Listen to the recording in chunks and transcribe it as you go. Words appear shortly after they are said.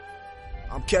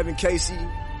I'm Kevin Casey.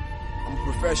 I'm a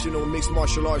professional mixed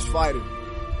martial arts fighter.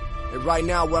 And right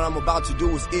now what I'm about to do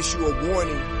is issue a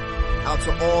warning out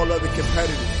to all other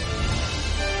competitors.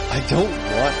 I don't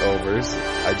want overs.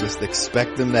 I just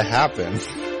expect them to happen.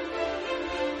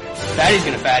 Fatty's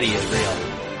gonna fatty is real.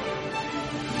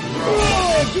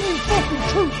 Oh, give me fucking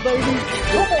truth, baby.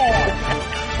 Come on.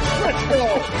 Let's go.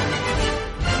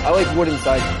 I like wooden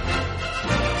sides.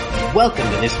 Welcome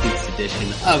to this week's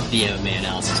edition of the MMA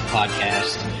Analysis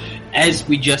podcast. As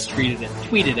we just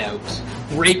tweeted out,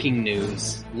 breaking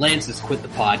news, Lance has quit the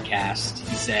podcast.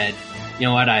 He said, you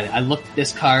know what, I looked at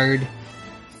this card,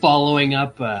 following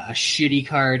up a shitty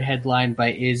card headlined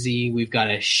by Izzy. We've got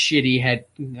a shitty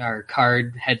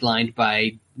card headlined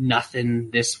by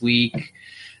nothing this week.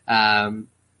 So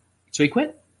he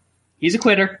quit. He's a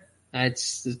quitter.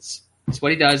 It's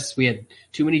what he does. We had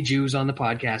too many Jews on the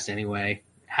podcast anyway.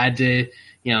 Had to,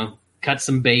 cut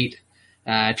some bait,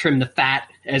 trim the fat,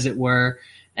 as it were.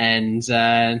 And,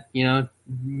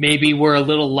 maybe we're a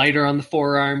little lighter on the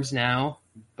forearms now,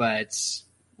 but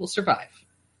we'll survive.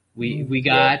 We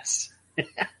got,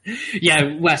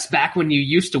 yeah, Wes, back when you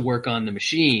used to work on the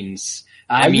machines,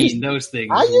 those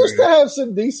things. I used to have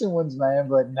some decent ones, man,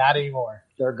 but not anymore.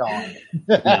 They're gone.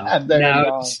 No. They're now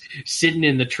gone. Sitting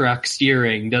in the truck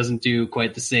steering doesn't do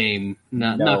quite the same,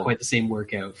 not quite the same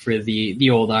workout for the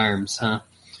old arms, huh?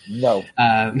 No.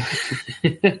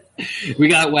 We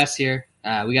got Wes here.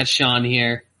 We got Sean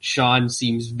here. Sean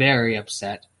seems very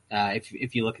upset.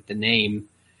 If you look at the name,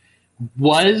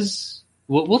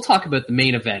 we'll talk about the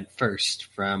main event first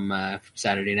from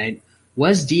Saturday night.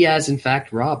 Was Diaz in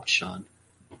fact robbed, Sean?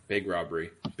 Big robbery.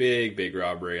 Big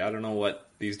robbery. I don't know what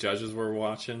these judges were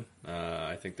watching.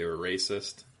 I think they were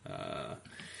racist.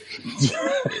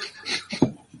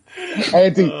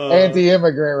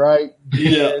 Anti-immigrant, right?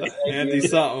 Yeah,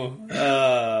 anti-something.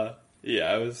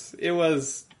 It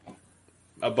was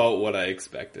about what I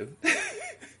expected.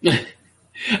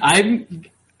 I'm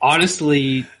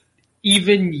honestly,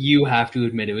 even you have to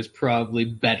admit it was probably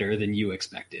better than you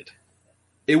expected.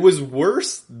 It was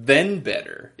worse than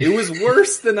better. It was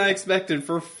worse than I expected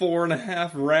for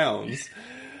 4.5 rounds.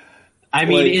 I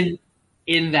mean,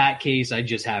 in that case, I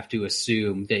just have to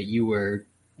assume that you were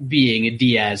being a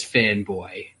Diaz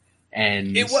fanboy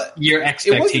and your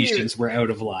expectations were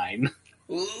out of line.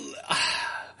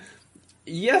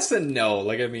 Yes and no.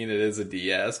 It is a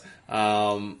Diaz.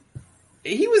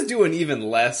 He was doing even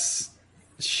less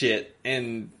shit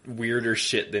and weirder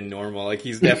shit than normal.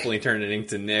 He's definitely turning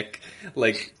into Nick.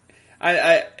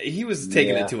 He was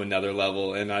taking it to another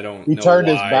level, and I don't know why. He turned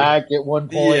his back at one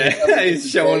point. Yeah, he's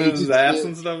showing his ass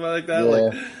and stuff like that.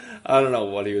 Yeah. I don't know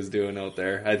what he was doing out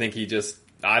there. I think he just,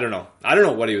 I don't know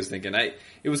what he was thinking.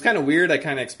 It was kind of weird. I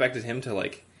kind of expected him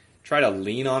to try to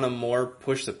lean on him more,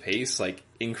 push the pace,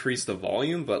 increase the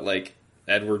volume, but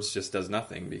Edwards just does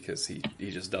nothing because he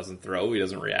just doesn't throw. He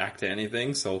doesn't react to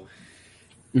anything. So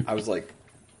I was like,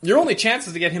 your only chance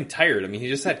is to get him tired. I mean, he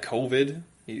just had COVID.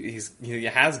 He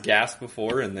has gas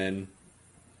before and then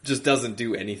just doesn't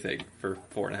do anything for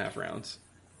 4.5 rounds.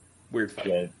 Weird fight.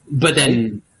 Yeah. But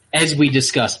then, as we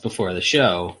discussed before the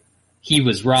show, he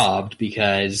was robbed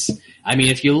because,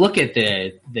 if you look at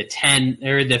the 10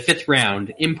 or the 5th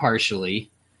round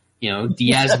impartially,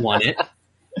 Diaz won it.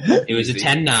 It was a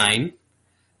 10-9.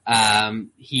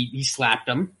 He slapped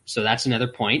him, so that's another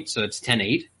point. So it's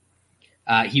 10-8.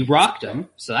 He rocked him,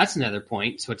 so that's another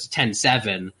point. So it's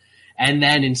 10-7. And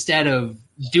then instead of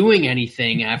doing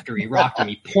anything after he rocked him,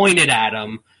 he pointed at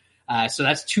him. So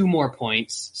that's 2 more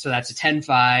points. So that's a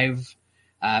 10-5,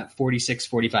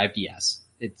 46-45 Diaz.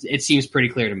 It seems pretty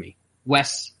clear to me.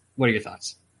 Wes, what are your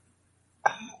thoughts?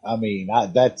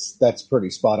 That's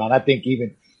pretty spot on. I think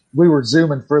even we were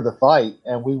zooming for the fight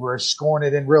and we were scoring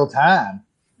it in real time.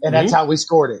 And that's how we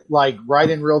scored it, right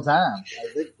in real time.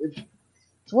 It's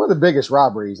one of the biggest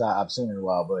robberies I've seen in a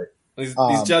while, but these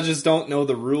judges don't know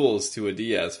the rules to a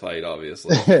Diaz fight,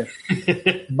 obviously.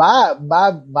 my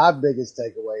biggest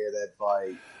takeaway of that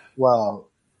fight, well,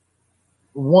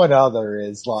 one other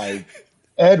is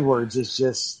Edwards is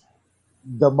just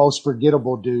the most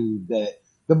forgettable dude,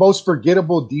 the most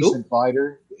forgettable decent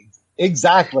fighter.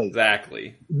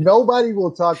 Exactly. Nobody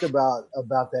will talk about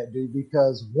that dude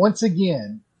because once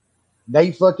again,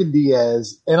 Nate fucking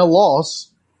Diaz in a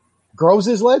loss grows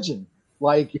his legend.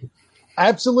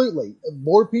 Absolutely.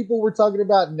 More people were talking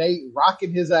about Nate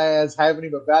rocking his ass, having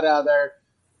him about out there.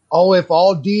 Oh, if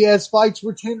all Diaz fights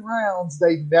were 10 rounds,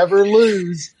 they never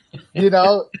lose,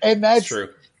 and that's true.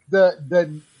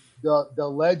 The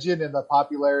legend and the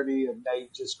popularity of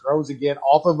Nate just grows again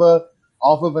off of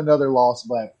another loss,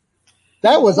 but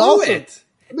that was awesome.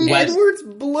 Edwards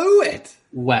blew it.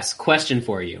 Wes, question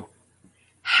for you.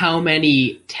 How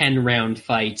many 10-round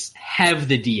fights have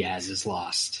the Diaz's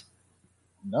lost?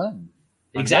 None.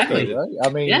 Exactly. Right? I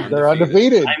mean, Yeah. they're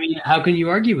undefeated. I mean, how can you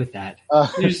argue with that?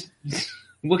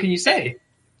 What can you say?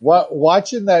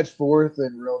 Watching that fourth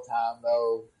in real time,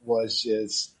 though, was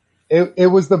just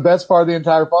it was the best part of the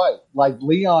entire fight. Like,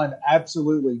 Leon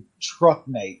absolutely trucked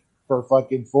Nate for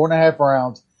fucking 4.5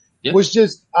 rounds. Yep. Was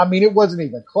just, I mean, it wasn't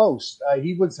even close.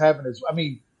 He was having his, I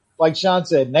mean, like Sean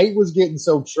said, Nate was getting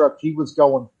so trucked, he was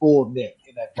going full Nick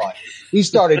in that fight. He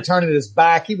started turning his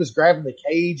back. He was grabbing the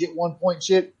cage at one point,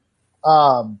 shit.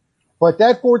 But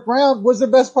that fourth round was the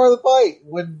best part of the fight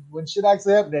when shit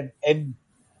actually happened. And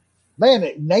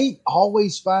man, Nate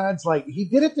always finds, like, he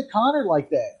did it to Connor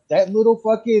like that. That little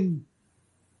fucking,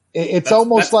 that's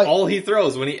like all he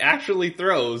throws. When he actually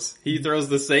throws, he throws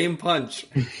the same punch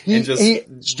and just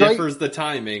differs the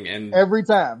timing and every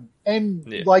time.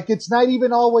 And like, it's not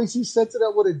even always he sets it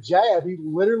up with a jab. He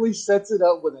literally sets it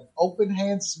up with an open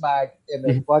hand smack and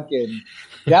then fucking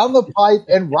down the pipe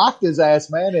and rocked his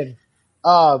ass, man. And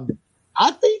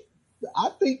I think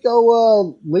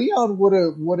Leon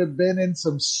would have been in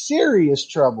some serious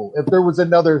trouble if there was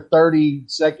another 30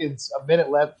 seconds, a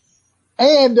minute left.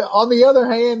 And on the other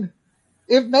hand,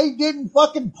 if Nate didn't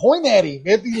fucking point at him,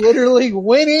 if he literally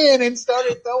went in and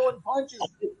started throwing punches.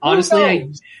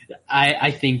 Honestly,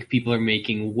 I think people are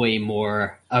making way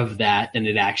more of that than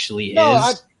it actually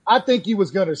is. I think he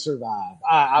was going to survive.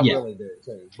 I really do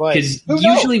too. Because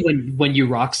usually when you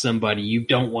rock somebody, you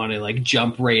don't want to like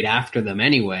jump right after them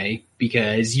anyway,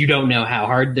 because you don't know how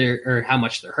hard or how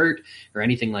much they're hurt or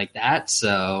anything like that.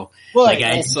 So,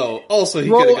 also he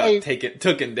could have got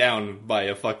taken down by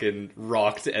a fucking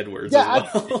rocked Edwards as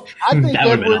well. I think that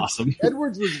would have been awesome.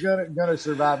 Edwards was gonna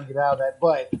survive and get out of that,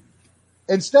 but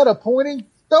instead of pointing,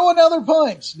 throw another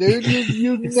punch, dude.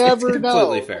 You never know.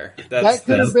 Completely fair. That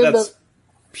could have been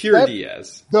pure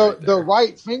Diaz. The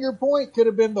right finger point could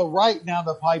have been the right down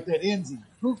the pipe that ends him.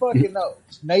 Who fucking knows?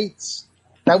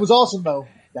 That was awesome though.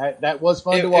 That was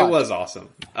fun to watch. It was awesome.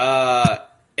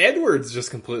 Edwards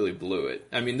just completely blew it.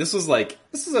 I mean, this is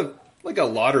a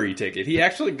lottery ticket. He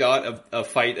actually got a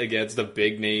fight against a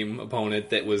big name opponent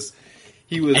that was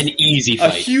an easy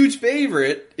fight. A huge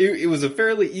favorite. It was a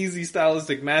fairly easy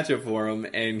stylistic matchup for him,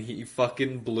 and he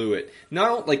fucking blew it.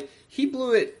 He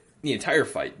blew it the entire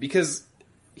fight because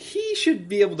he should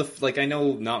be able to, like, I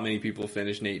know not many people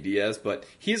finish Nate Diaz, but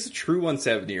he's a true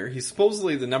 170er. He's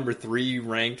supposedly the number 3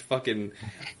 ranked fucking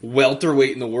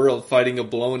welterweight in the world fighting a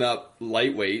blown up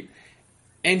lightweight.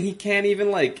 And he can't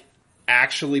even, like,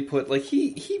 actually put, like,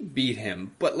 he beat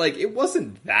him, but, like, it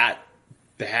wasn't that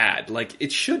bad. Like,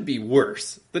 it should be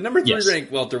worse. The number 3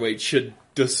 ranked welterweight should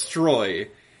destroy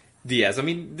Diaz. I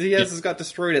mean, Diaz has got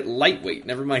destroyed at lightweight,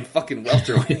 never mind fucking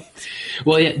welterweight.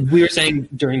 Well, yeah, we were saying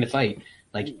during the fight,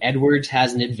 like, Edwards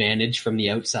has an advantage from the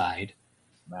outside.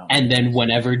 And then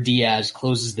whenever Diaz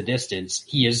closes the distance,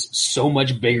 he is so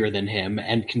much bigger than him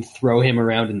and can throw him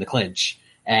around in the clinch.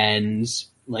 And,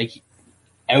 like,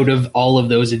 out of all of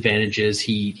those advantages,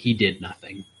 he did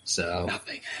nothing. So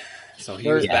nothing. So he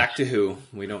was back to who?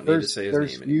 We don't need to say his name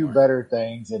anymore. There's few better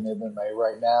things in MMA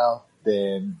right now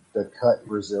than the cut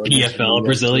Brazilians. PFL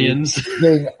Brazilians.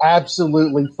 Getting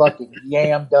absolutely fucking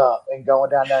yammed up and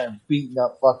going down there and beating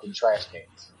up fucking trash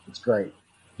cans. It's great.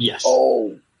 Yes.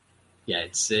 Oh. Yeah,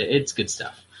 it's good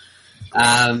stuff.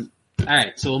 All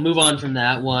right, so we'll move on from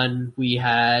that one. We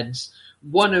had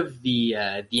one of the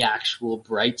actual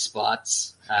bright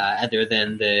spots, other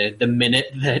than the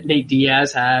minute that Nate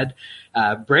Diaz had.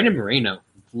 Brandon Moreno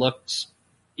looked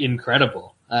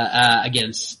incredible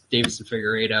against Deiveson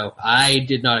Figueiredo. I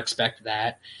did not expect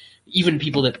that. Even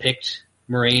people that picked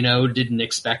Moreno didn't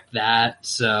expect that.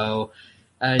 So,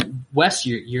 Wes,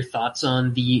 your thoughts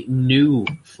on the new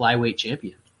flyweight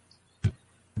champion?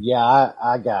 Yeah,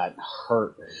 I got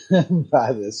hurt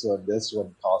by this one. This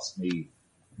one cost me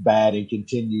bad and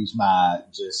continues my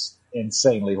just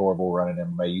insanely horrible run in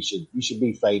MMA. You should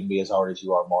be fading me as hard as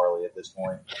you are Marley at this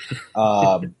point.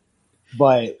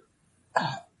 But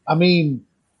I mean,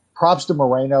 props to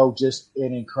Moreno, just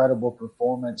an incredible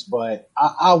performance. But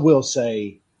I will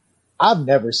say, I've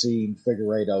never seen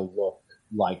Figueiredo look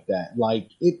like that. Like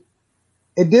it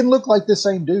didn't look like the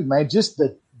same dude, man. Just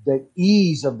the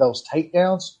ease of those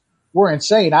takedowns were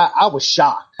insane. I was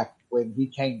shocked when he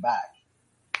came back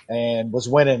and was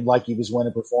winning like he was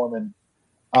winning, performing,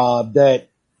 that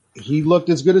he looked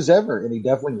as good as ever. And he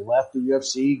definitely left the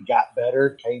UFC, got better,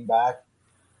 came back.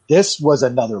 This was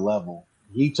another level.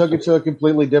 He took it to a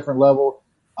completely different level.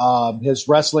 His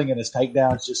wrestling and his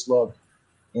takedowns just looked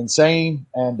insane.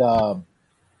 And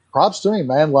props to him,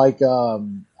 man. Like,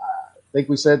 think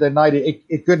we said that night,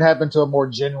 it couldn't happen to a more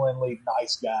genuinely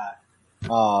nice guy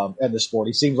in the sport.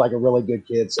 He seems like a really good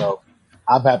kid, so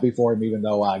I'm happy for him, even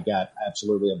though I got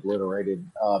absolutely obliterated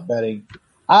betting.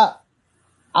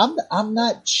 I'm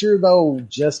not sure though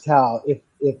just how if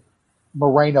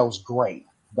Moreno's great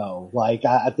though. Like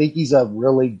I think he's a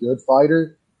really good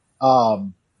fighter.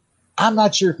 I'm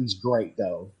not sure if he's great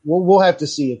though. We'll have to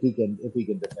see if he can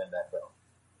defend that though.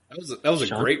 That was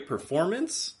a great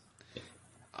performance.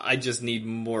 I just need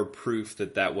more proof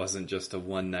that wasn't just a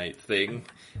one night thing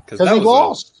because he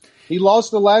lost. He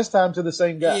lost the last time to the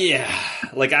same guy. Yeah,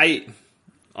 like I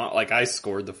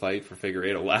scored the fight for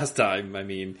Figueiredo last time. I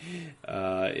mean,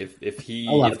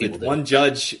 if one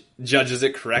judge judges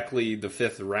it correctly the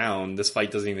fifth round, this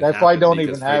fight doesn't even happen. That fight don't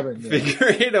even happen.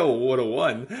 Figueiredo would have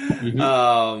won.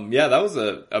 Mm-hmm. Yeah, that was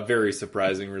a very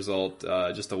surprising result.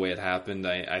 Just the way it happened.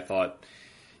 I thought,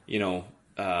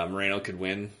 Moreno could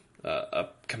win a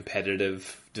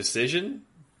competitive decision.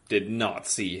 Did not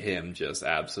see him just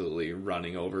absolutely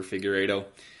running over Figueiredo.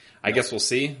 I guess we'll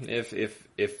see if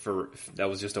that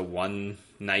was just a one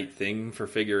night thing for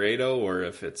Figueiredo or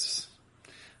if it's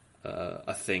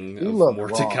a thing of more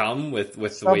to come with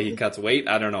the way he cuts weight.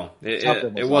 I don't know.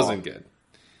 It wasn't good.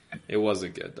 It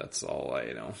wasn't good. That's all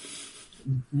I know.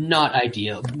 Not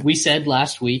ideal. We said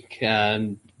last week,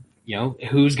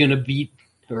 who's going to beat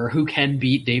or who can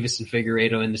beat Davis and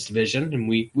Figueiredo in this division, and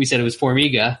we said it was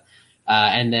Formiga.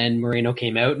 And then Moreno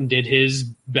came out and did his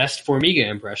best Formiga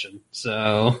impression.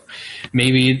 So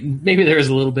maybe there was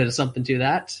a little bit of something to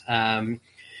that.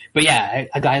 But yeah,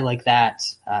 a guy like that,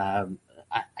 I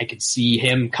could see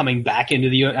him coming back into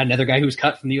another guy who's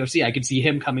cut from the UFC. I could see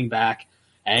him coming back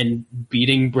and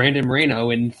beating Brandon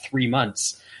Moreno in 3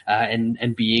 months,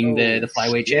 and being the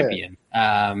flyweight champion.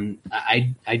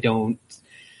 I don't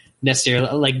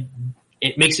necessarily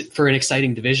it makes it for an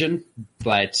exciting division,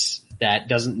 but that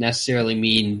doesn't necessarily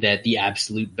mean that the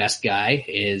absolute best guy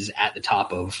is at the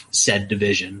top of said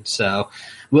division. So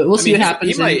we'll see what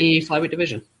happens in the flyweight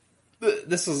division.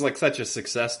 This is like such a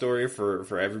success story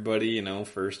for everybody,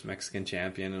 first Mexican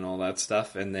champion and all that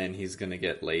stuff. And then he's going to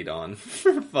get laid on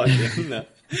for fucking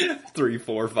 3,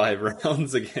 4, 5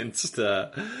 rounds against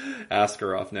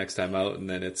Askarov next time out. And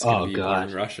then it's going to be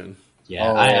born Russian.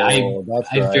 Yeah, I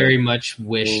very much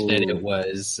wish that it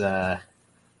was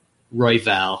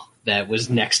Royval that was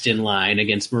next in line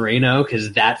against Moreno,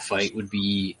 because that fight would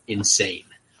be insane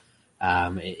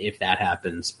if that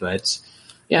happens. But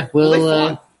yeah,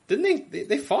 didn't they?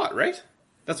 They fought, right?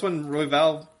 That's when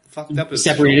Royval fucked up his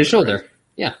separated his shoulder. Right?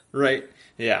 Yeah, right.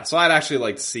 Yeah, so I'd actually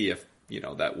like to see if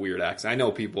that weird accident. I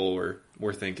know people were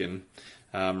thinking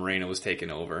Moreno was taking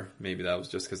over. Maybe that was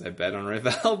just because I bet on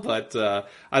Royval, but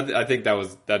I think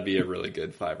that'd be a really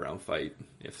good 5-round fight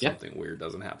if something weird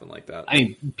doesn't happen like that. I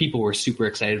mean, people were super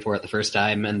excited for it the first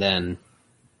time, and then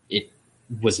it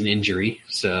was an injury,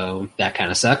 so that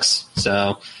kind of sucks.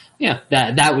 So yeah,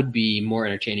 that would be more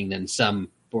entertaining than some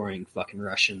boring fucking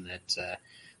Russian that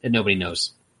nobody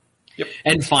knows. Yep.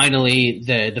 And finally,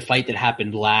 the fight that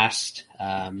happened last,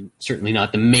 certainly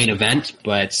not the main event,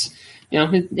 but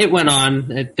it went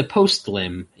on at the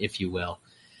post-lim, if you will.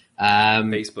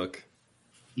 Facebook.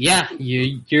 Yeah,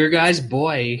 your guy's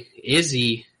boy,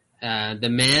 Izzy, the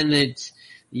man that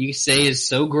you say is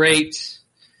so great,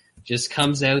 just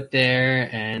comes out there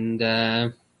and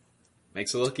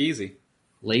makes it look easy.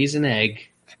 Lays an egg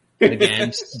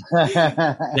against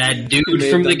that dude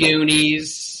from the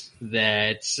Goonies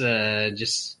that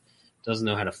just doesn't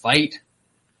know how to fight,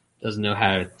 doesn't know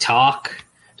how to talk,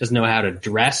 doesn't know how to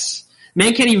dress.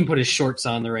 Man can't even put his shorts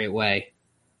on the right way.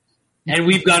 And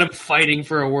we've got him fighting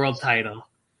for a world title.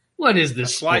 What is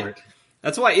this sport?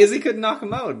 That's why Izzy couldn't knock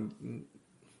him out.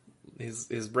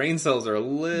 His brain cells are a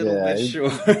little bit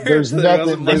short. There's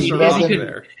nothing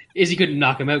there. Izzy couldn't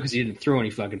knock him out because he didn't throw any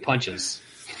fucking punches.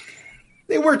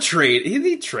 They were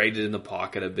he traded in the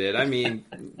pocket a bit. I mean,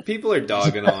 people are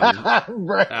dogging on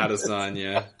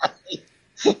Adesanya.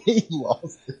 He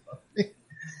lost it.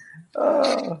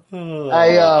 It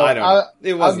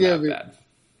wasn't that bad.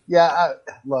 Yeah,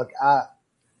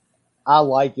 I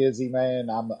like Izzy, man.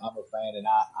 I'm a fan, and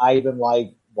I even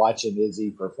like watching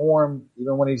Izzy perform,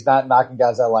 even when he's not knocking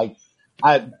guys out. Like,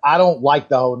 I don't like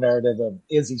the whole narrative of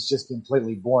Izzy's just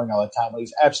completely boring all the time.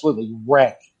 He's absolutely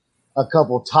wrecked a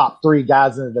couple top 3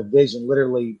 guys in the division,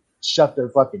 literally shut their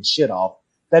fucking shit off.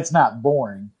 That's not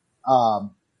boring.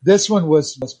 This one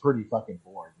was pretty fucking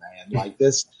boring, man. Like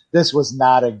this was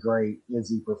not a great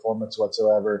Izzy performance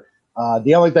whatsoever.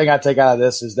 The only thing I take out of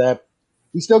this is that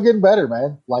he's still getting better,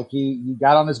 man. Like he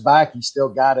got on his back, he still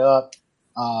got up.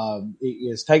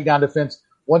 His takedown defense.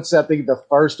 Once I think the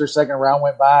first or second round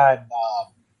went by, and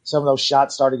some of those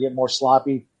shots started getting more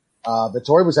sloppy.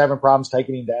 Vettori was having problems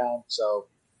taking him down, so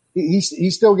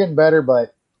he's still getting better.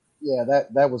 But yeah,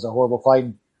 that was a horrible fight.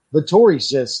 And Vettori's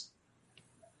just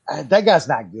that guy's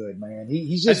not good, man.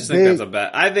 He's just think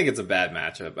that's I think it's a bad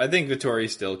matchup. I think Vettori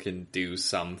still can do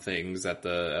some things at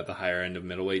the higher end of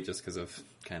middleweight just because of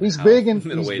kind of how big and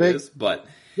middleweight is. But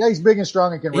yeah, he's big and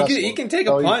strong and can wrestle. He can take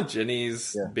a punch, and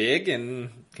he's big and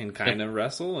can kind of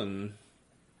wrestle, and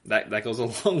that goes a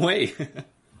long way.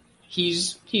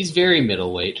 He's very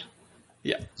middleweight.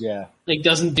 Yeah. Like,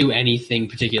 doesn't do anything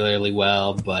particularly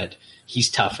well, but he's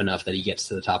tough enough that he gets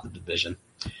to the top of the division.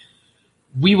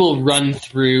 We will run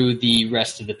through the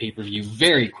rest of the pay-per-view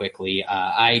very quickly.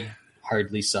 I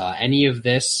hardly saw any of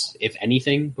this, if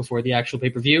anything, before the actual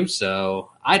pay-per-view, so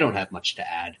I don't have much to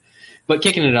add. But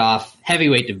kicking it off,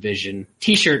 heavyweight division,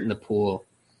 T-shirt in the pool.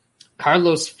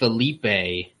 Carlos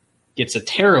Felipe gets a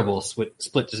terrible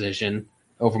split decision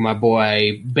over my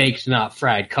boy, baked not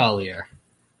fried Collier.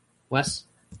 Wes?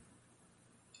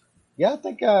 Yeah, I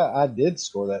think I did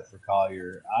score that for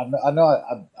Collier. I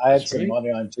know I had some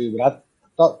money on too, but I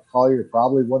thought Collier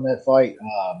probably won that fight.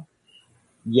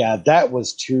 Yeah, that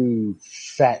was two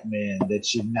fat men that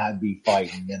should not be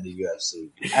fighting in the UFC.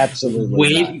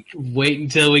 Absolutely Wait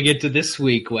until we get to this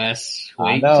week, Wes.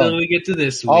 Wait until we get to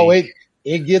this week. Oh,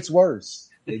 it gets worse.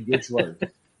 It gets worse.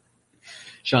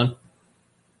 Sean?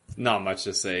 Not much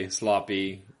to say.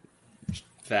 Sloppy,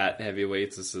 fat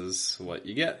heavyweights. This is what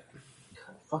you get.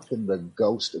 Fucking the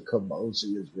ghost of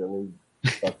Kamosi is really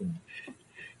fucking...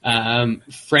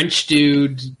 French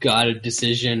dude got a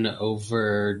decision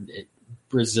over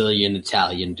Brazilian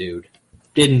Italian dude.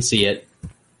 Didn't see it.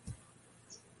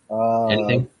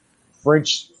 Anything?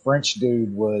 French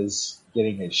dude was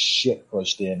getting his shit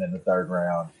pushed in the third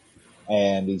round,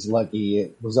 and he's lucky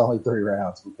it was only 3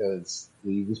 rounds because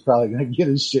he was probably going to get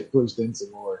his shit pushed in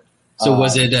some more. So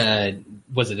was it a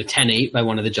 10-8 by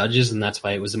one of the judges, and that's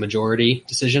why it was a majority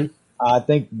decision? I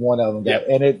think one of them got,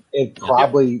 and it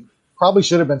probably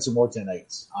should have been some more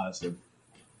 10-8s, honestly.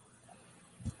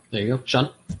 There you go,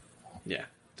 Sean. Yeah,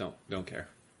 don't care.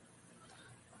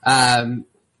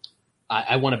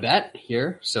 I want to bet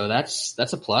here, so that's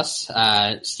a plus.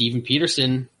 Steven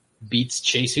Peterson beats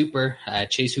Chase Hooper.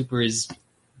 Chase Hooper is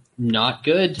not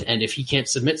good, and if he can't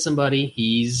submit somebody,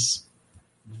 he's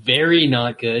very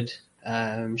not good.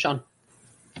 Sean.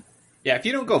 Yeah, if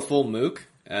you don't go full mook,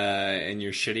 and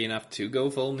you're shitty enough to go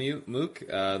full mook,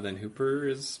 then Hooper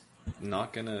is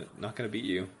not gonna beat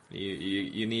you.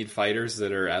 You need fighters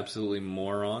that are absolutely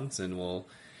morons and will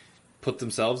put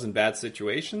themselves in bad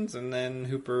situations, and then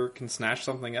Hooper can snatch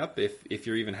something up if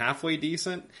you're even halfway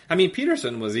decent. I mean,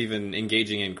 Peterson was even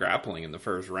engaging in grappling in the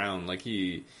first round. Like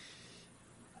he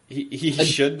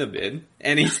shouldn't have been,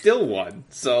 and he still won.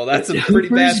 So that's a pretty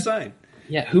bad sign.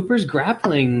 Yeah, Hooper's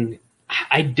grappling,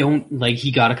 I don't like.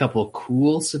 He got a couple of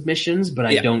cool submissions, but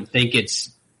I don't think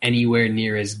it's anywhere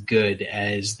near as good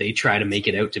as they try to make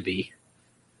it out to be.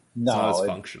 No, it's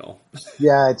functional.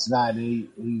 Yeah, it's not. He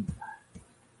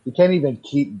can't even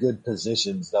keep good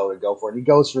positions though to go for it. He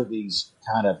goes for these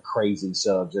kind of crazy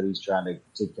subs that he's trying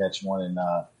to catch one.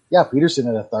 And Peterson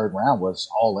in the third round was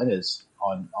all in his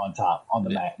on top on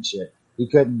the mat and shit. He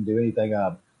couldn't do anything.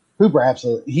 Hooper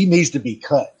absolutely, he needs to be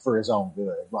cut for his own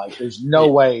good. Like there's no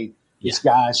way this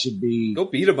guy should be go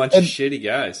beat a bunch of shitty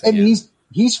guys. And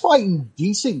he's fighting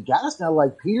decent guys now.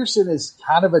 Like Peterson is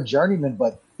kind of a journeyman,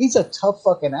 but he's a tough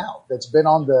fucking out that's been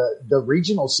on the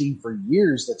regional scene for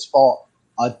years. That's fought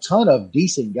a ton of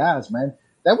decent guys, man.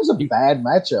 That was a bad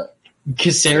matchup.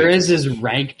 Caceres is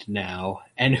ranked now,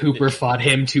 and Hooper fought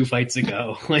him 2 fights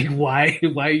ago. Like, why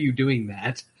are you doing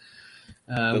that?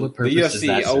 What purpose the does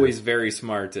that UFC always very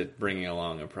smart at bringing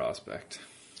along a prospect.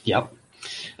 Yep.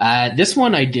 This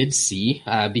one I did see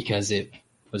because it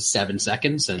was 7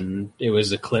 seconds, and it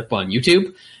was a clip on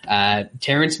YouTube.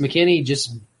 Terrence McKinney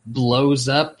just blows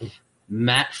up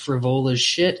Matt Frivola's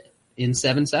shit in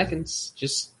 7 seconds.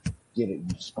 Just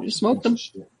smoked him.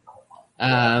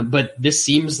 But this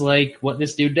seems like what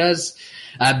this dude does.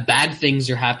 Bad things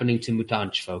are happening to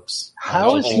Mutanch, folks.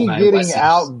 How is he getting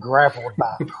out grappled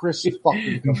by Chris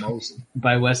fucking Camosi?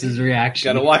 By Wes's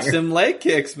reaction. Gotta watch them leg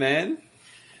kicks, man.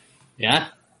 Yeah.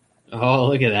 Oh,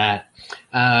 look at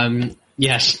that.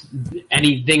 Yes.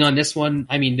 Anything on this one?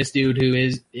 I mean, this dude who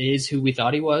is who we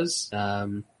thought he was.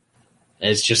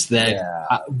 It's just that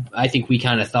I think we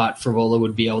kind of thought Frivola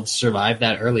would be able to survive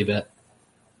that early bit.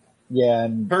 Yeah,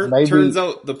 and turns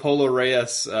out the Polo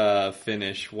Reyes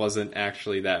finish wasn't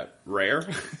actually that rare.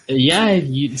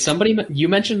 You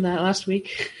mentioned that last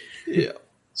week. Yeah.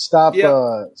 Stop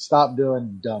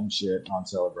doing dumb shit on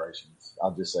celebrations.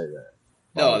 I'll just say that.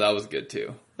 Oh, that was good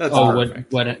too. That's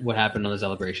perfect. what happened on the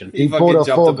celebration? He pulled fucking a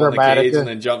jumped full up on the cage Grammatica. and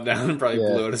then jumped down and probably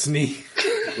blew out his knee.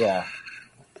 Yeah.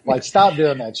 Like, stop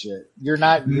doing that shit. You're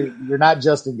not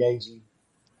just engaging.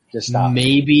 Just stop.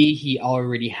 Maybe he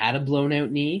already had a blown out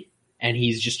knee, and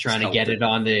he's just trying to get it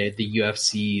on the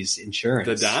UFC's insurance.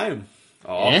 The dime.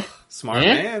 Oh, smart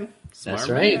man. That's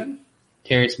right. Man.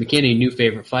 Terrence McKinney, new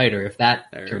favorite fighter, if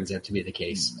that turns out to be the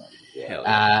case.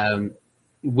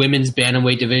 Women's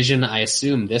bantamweight division, I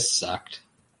assume this sucked.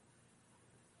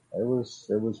 It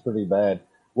was pretty bad.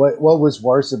 What was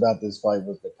worse about this fight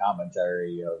was the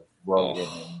commentary of Rogan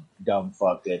and dumb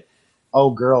fuck that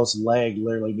girl's leg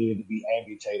literally needed to be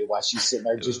amputated while she's sitting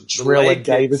there just drilling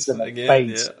Davis in the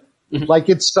face. Yeah. Like,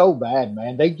 it's so bad,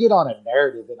 man. They get on a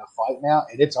narrative in a fight now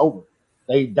and it's over.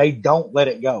 They don't let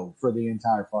it go for the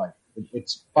entire fight.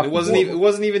 It's fucking it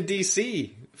wasn't even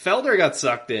DC. Felder got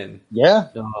sucked in. Yeah.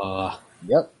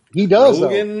 Yep. He does.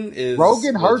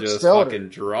 Rogan hurts just Felder. Fucking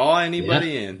draw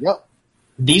anybody in. Yep.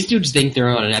 These dudes think they're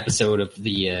on an episode of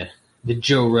the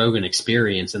Joe Rogan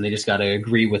Experience, and they just got to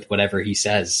agree with whatever he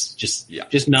says. Just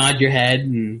nod your head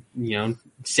and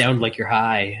sound like you're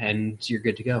high, and you're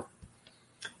good to go.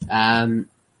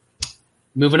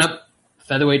 Moving up,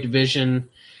 featherweight division.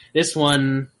 This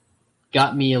one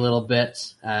got me a little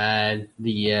bit.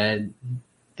 The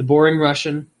boring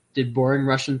Russian did boring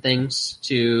Russian things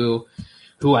to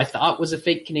who I thought was a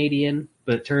fake Canadian,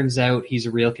 but it turns out he's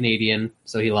a real Canadian,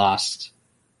 so he lost.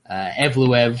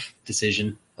 Evloev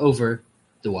decision over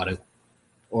Duwadu.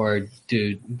 Or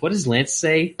what does Lance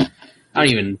say? I don't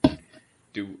even...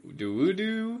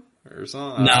 Do or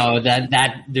something? No,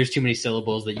 that there's too many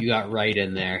syllables that you got right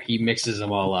in there. He mixes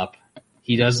them all up.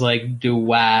 He does like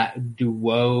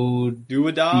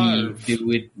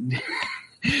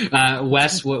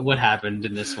Wes, what happened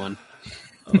in this one?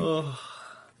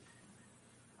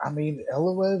 I mean,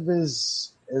 Evloev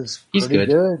is he's pretty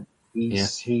good.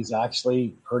 He's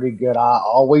actually pretty good. I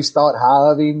always thought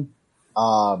high of him.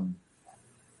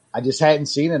 I just hadn't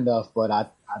seen enough, but I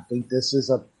think this is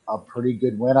a pretty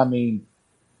good win. I mean,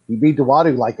 he beat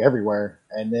Duwadu like everywhere,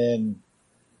 and then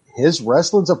his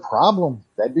wrestling's a problem.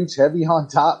 That dude's heavy on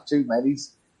top too, man.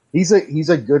 He's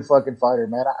a good fucking fighter,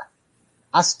 man.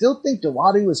 I still think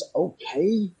Duwadu is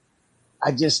okay.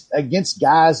 I just, against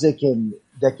guys that can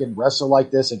wrestle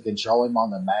like this and control him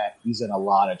on the mat, he's in a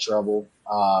lot of trouble.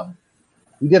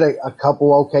 He did a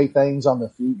couple okay things on the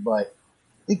feet, but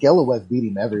I think Evloev beat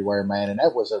him everywhere, man, and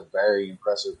that was a very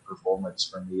impressive performance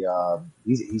from the.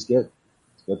 He's good.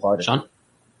 He's a good fighter. Sean?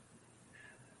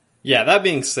 Yeah. That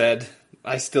being said,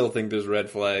 I still think there's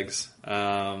red flags.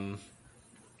 That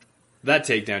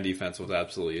takedown defense was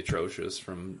absolutely atrocious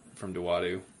from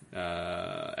Duwadu.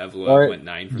 Evloev went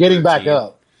 9 for getting 13. back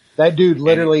up. That dude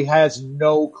literally has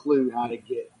no clue how to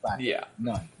get back. Yeah, up.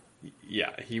 None. Yeah,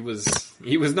 he was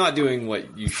not doing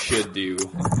what you should do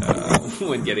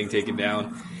when getting taken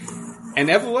down. And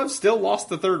Evloev still lost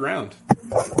the third round.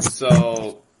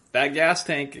 So that gas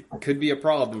tank could be a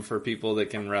problem for people that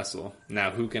can wrestle.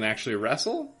 Now, who can actually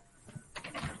wrestle?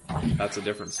 That's a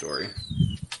different story.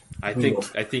 I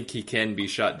think he can be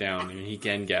shut down and he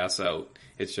can gas out.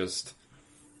 It's just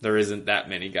there isn't that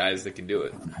many guys that can do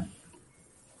it.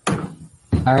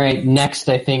 All right, next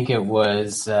I think it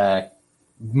was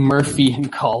Murphy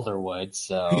and Calderwood.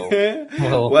 So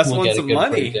Wes wants some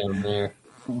money down there.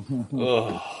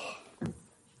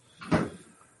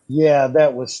 Yeah,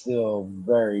 that was still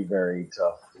very, very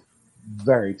tough.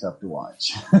 Very tough to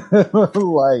watch.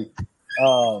 Like,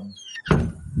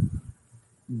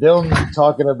 them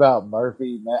talking about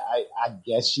Murphy, man, I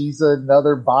guess she's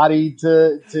another body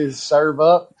to serve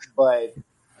up, but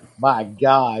my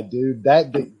God, dude,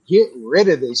 get rid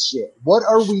of this shit. What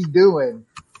are we doing?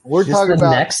 We're just talking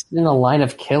about next in a line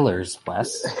of killers,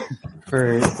 Wes,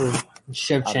 for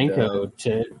Shevchenko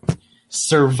to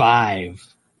survive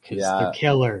because they're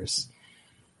killers.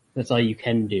 That's all you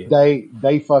can do.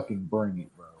 They fucking bring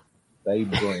it, bro. They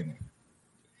bring it.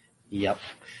 Yep.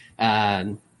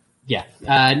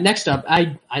 Next up,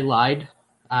 I lied.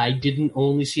 I didn't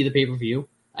only see the pay-per-view.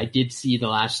 I did see the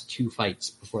last two fights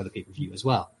before the pay-per-view as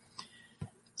well.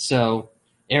 So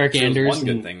Eric Anders. One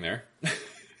good thing there.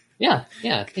 Yeah,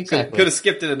 exactly. Could have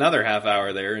skipped it another half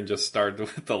hour there and just started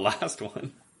with the last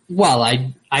one. Well,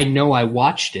 I know I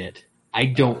watched it. I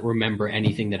don't remember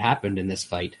anything that happened in this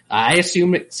fight. I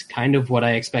assume it's kind of what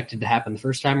I expected to happen the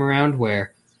first time around,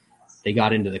 where they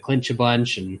got into the clinch a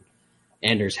bunch and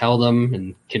Anders held him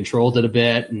and controlled it a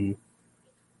bit. And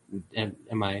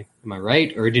am I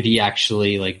right, or did he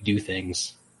actually do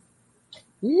things?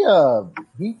 He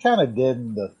kind of did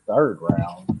in the third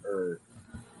round,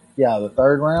 the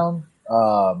third round.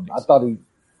 I thought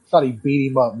he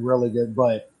beat him up really good,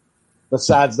 but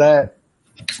Besides that,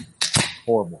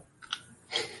 horrible.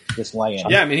 Just laying.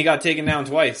 Yeah, I mean, he got taken down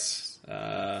twice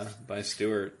by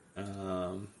Stewart.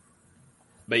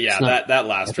 But yeah, that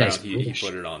last round, he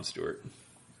put it on Stewart.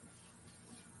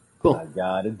 Cool. My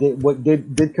God, did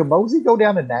Kamosi go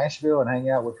down to Nashville and hang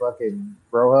out with fucking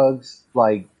bro hugs?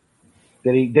 Like,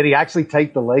 did he actually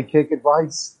take the leg kick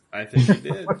advice? I think he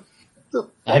did.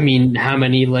 I mean, how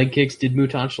many leg kicks did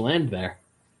Moutonch land there?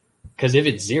 Because if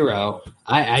it's 0,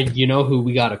 I you know who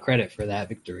we got a credit for that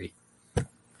victory.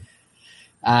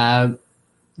 The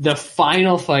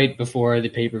final fight before the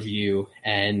pay-per-view,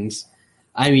 and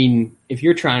I mean, if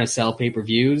you're trying to sell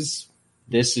pay-per-views,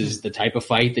 this is the type of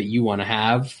fight that you want to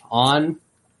have on.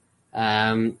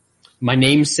 My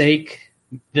namesake,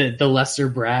 the lesser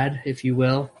Brad, if you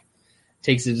will,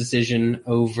 takes a decision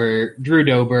over Drew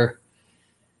Dober.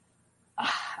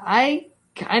 I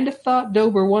kind of thought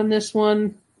Dober won this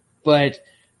one, but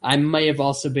I may have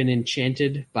also been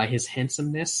enchanted by his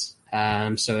handsomeness.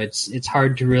 So it's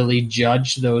hard to really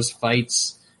judge those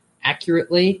fights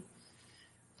accurately.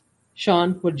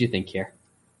 Sean, what did you think here?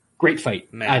 Great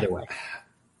fight, man. Either way.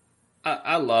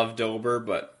 I love Dober,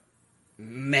 but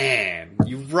man,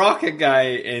 you rock a guy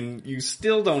and you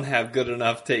still don't have good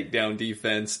enough takedown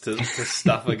defense to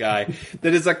stuff a guy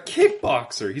that is a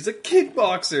kickboxer. He's a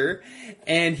kickboxer,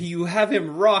 and you have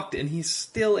him rocked, and he's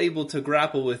still able to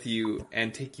grapple with you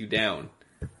and take you down.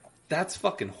 That's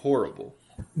fucking horrible.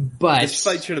 But this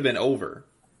fight should have been over.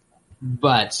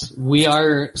 But we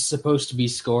are supposed to be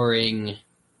scoring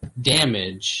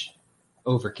damage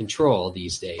over control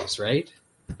these days, right?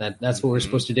 That's what we're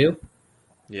supposed to do?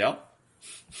 Yep.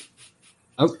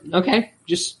 Oh, okay.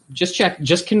 Just check.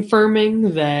 Just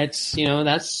confirming that,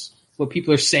 that's what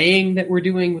people are saying that we're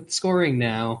doing with the scoring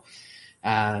now.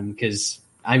 Because,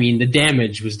 I mean, the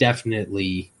damage was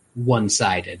definitely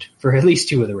one-sided for at least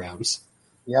 2 of the rounds.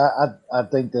 Yeah, I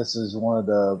think this is one of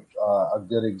the a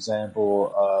good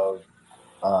example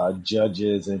of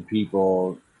judges and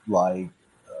people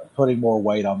putting more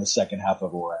weight on the second half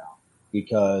of a round,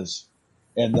 because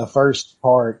in the first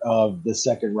part of the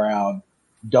second round,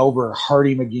 Dober hurt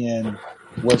him again,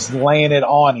 was laying it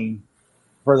on him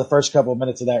for the first couple of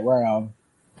minutes of that round,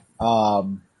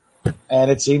 and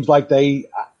it seems like I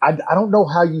don't know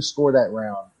how you score that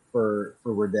round for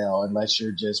Riddell unless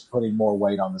you're just putting more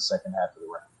weight on the second half of the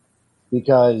round,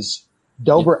 because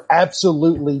Dober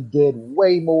absolutely did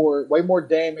way more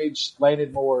damage,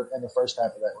 landed more in the first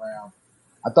half of that round.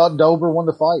 I thought Dober won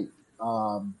the fight.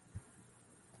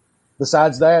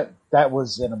 Besides that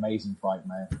was an amazing fight,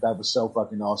 man. That was so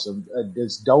fucking awesome.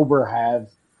 Does Dober have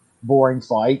boring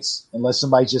fights unless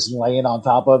somebody's just laying on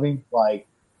top of him? Like,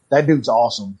 that dude's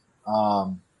awesome.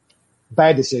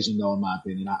 Bad decision though, in my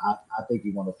opinion. I think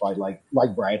he won the fight.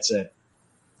 Like Brad said,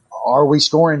 are we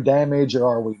scoring damage or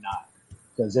are we not?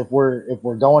 Because if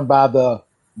we're going by the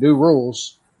new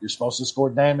rules, you're supposed to score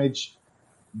damage.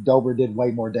 Dober did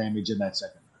way more damage in that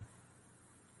second.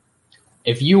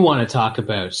 If you want to talk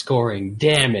about scoring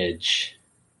damage,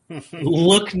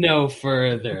 look no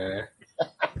further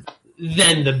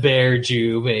than the Bear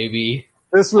Jew, baby.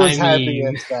 This was happy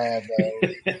and sad,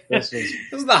 though. This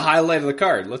was the highlight of the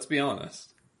card. Let's be honest.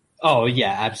 Oh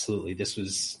yeah, absolutely. This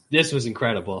was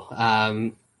incredible.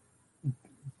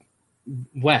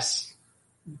 Wes,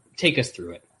 take us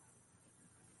through it.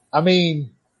 I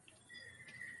mean,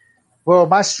 well,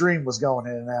 my stream was going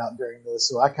in and out during this,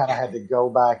 so I kind of had to go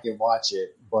back and watch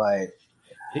it. But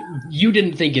you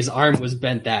didn't think his arm was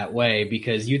bent that way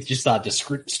because you just thought the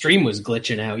stream was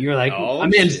glitching out. You were like,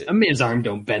 a man's arm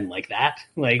don't bend like that.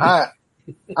 Like, I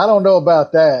don't know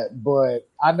about that, but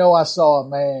I know I saw a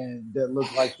man that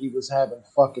looked like he was having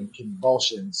fucking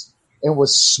convulsions and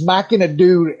was smacking a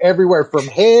dude everywhere from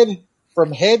head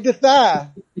to thigh.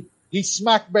 He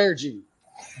smacked Bear Jew,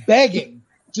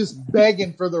 just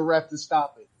begging for the ref to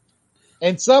stop it,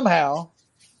 and somehow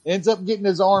ends up getting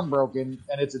his arm broken,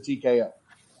 and it's a TKO.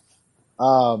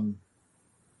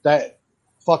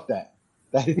 Fuck that.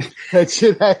 That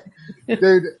shit,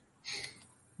 dude.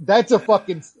 That's a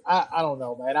fucking. I don't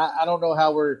know, man. I don't know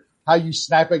how you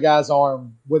snap a guy's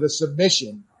arm with a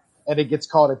submission and it gets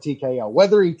called a TKO,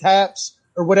 whether he taps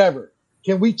or whatever.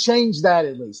 Can we change that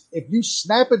at least? If you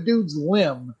snap a dude's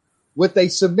limb with a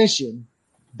submission,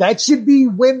 that should be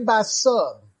win by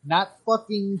sub, not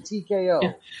fucking TKO.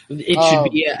 Yeah. It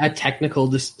should be a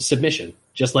technical submission.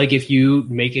 Just like if you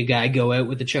make a guy go out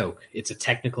with a choke, it's a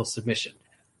technical submission.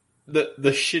 The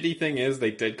shitty thing is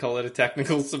they did call it a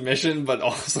technical submission, but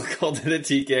also called it a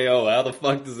TKO. How the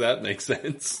fuck does that make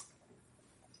sense?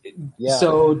 Yeah.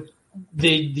 So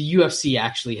the UFC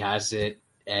actually has it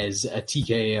as a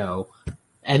TKO,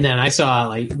 And then I saw,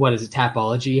 like, what is it?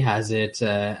 Tapology has it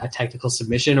a technical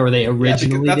submission, or they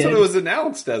originally that's did. what it was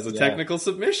announced as, a technical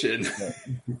submission.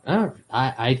 Oh,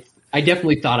 I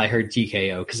definitely thought I heard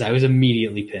TKO because I was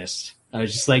immediately pissed. I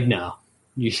was just like, no,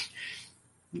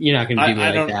 you're not going to do me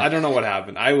like that. I don't know what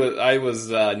happened. I was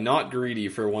not greedy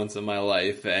for once in my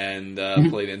life and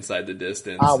played inside the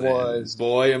distance. I was.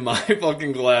 Boy, am I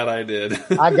fucking glad I did.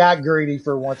 I got greedy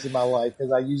for once in my life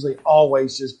because I usually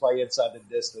always just play inside the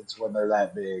distance when they're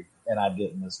that big, and I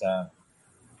didn't this time.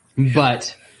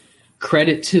 But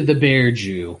credit to the Bear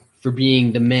Jew for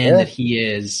being the man that he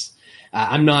is.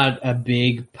 I'm not a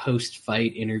big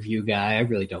post-fight interview guy. I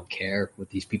really don't care what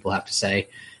these people have to say.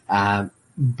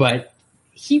 But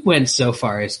he went so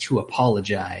far as to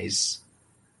apologize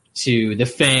to the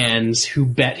fans who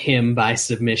bet him by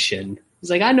submission. He's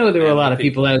like, I know there were a lot of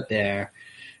people out there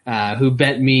who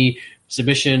bet me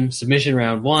submission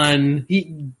round one.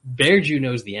 Bear Jew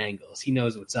knows the angles. He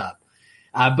knows what's up.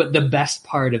 But the best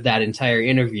part of that entire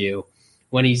interview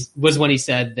when he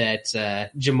said that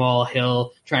Jamal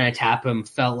Hill trying to tap him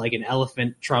felt like an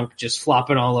elephant trunk just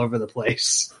flopping all over the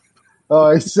place.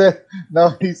 Oh, he said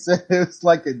it's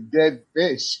like a dead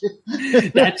fish.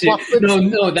 That's it.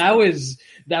 No, that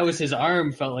was his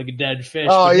arm felt like a dead fish.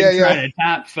 Oh, yeah. Trying to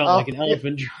tap felt like an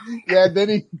elephant trunk. Yeah,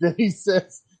 then he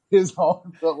says his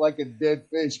arm felt like a dead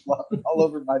fish flopping all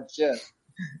over my chest.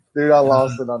 Dude, I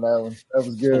lost it on that one. That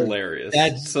was good. Hilarious.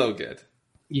 That's so good.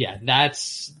 Yeah,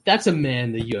 that's a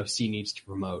man the UFC needs to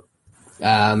promote.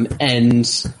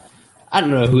 And I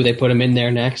don't know who they put him in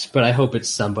there next, but I hope it's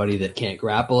somebody that can't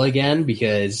grapple again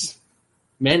because,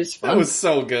 man, it's fun. That was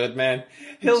so good, man.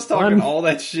 Hill's talking all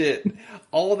that shit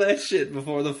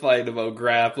before the fight about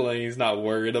grappling. He's not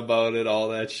worried about it, all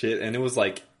that shit. And it was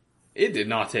like, it did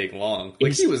not take long.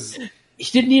 Like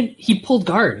he pulled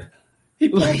guard. He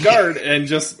pulled guard and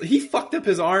he fucked up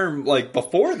his arm. Like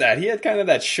before that, he had kind of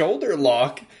that shoulder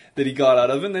lock that he got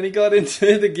out of, and then he got into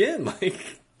it again.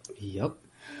 Like, yep.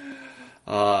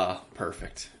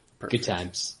 Perfect. Good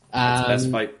times. That's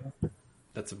best fight.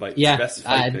 That's a bite. Yeah. Best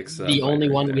fight picks. The only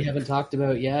one that we haven't talked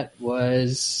about yet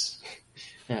was.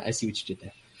 I see what you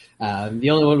did there.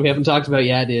 The only one we haven't talked about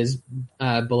yet is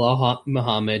Bilal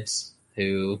Muhammad,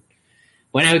 who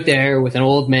went out there with an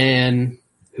old man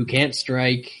who can't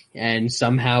strike and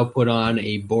somehow put on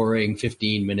a boring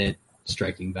 15-minute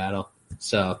striking battle.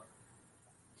 So,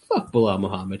 fuck Bilal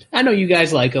Muhammad. I know you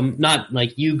guys like him, not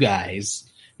like you guys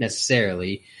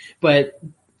necessarily, but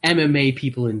MMA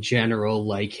people in general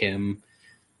like him.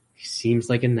 He seems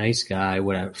like a nice guy,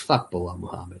 whatever. Fuck Bilal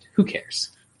Muhammad. Who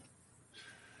cares?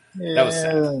 Yeah, that was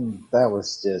sad. That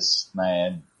was just,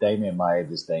 man, Damian Maia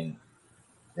just ain't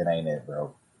it,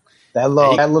 bro. That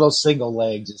little single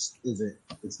leg just isn't.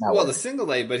 It's not. Well, the single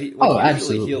leg, but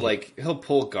absolutely. He'll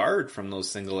pull guard from those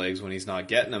single legs when he's not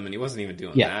getting them, and he wasn't even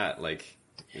doing that. Like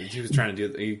he was trying to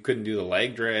do. He couldn't do the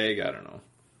leg drag. I don't know.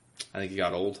 I think he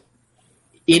got old.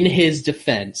 In his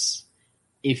defense,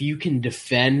 if you can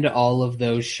defend all of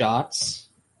those shots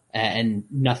and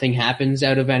nothing happens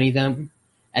out of any of them,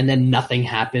 and then nothing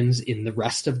happens in the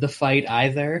rest of the fight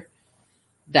either,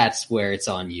 that's where it's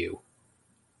on you.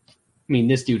 I mean,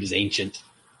 this dude is ancient.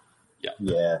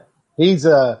 Yeah. He's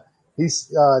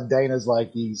Dana's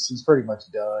like he's pretty much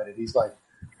done, and he's like,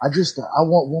 I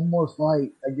want one more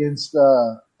fight against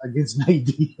Nate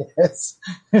Diaz.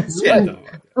 It's get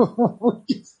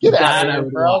out of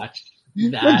here, bro.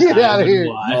 Get out of here.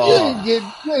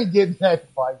 You ain't getting that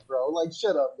fight, bro. Like,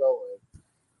 shut up, go away.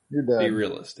 You're done. Be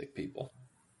realistic, people.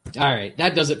 All right,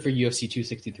 that does it for UFC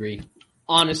 263.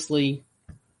 Honestly,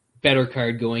 better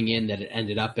card going in that it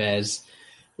ended up as.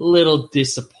 Little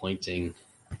disappointing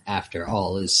after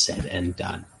all is said and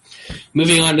done.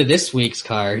 Moving on to this week's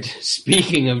card.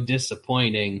 Speaking of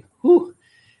disappointing,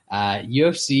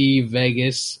 UFC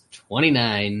Vegas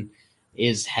 29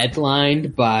 is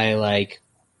headlined by like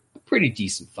a pretty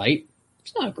decent fight.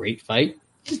 It's not a great fight.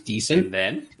 It's decent. And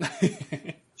then?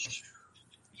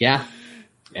 Yeah.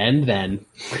 And then.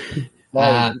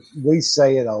 We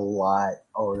say it a lot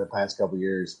over the past couple of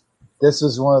years. This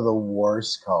is one of the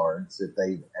worst cards that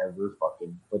they've ever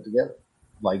fucking put together.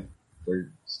 Like, there's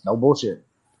no bullshit.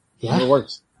 Yeah. It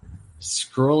works.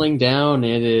 Scrolling down,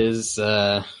 it is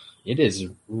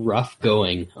rough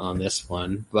going on this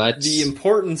one, but the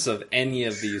importance of any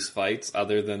of these fights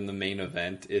other than the main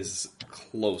event is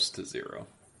close to zero.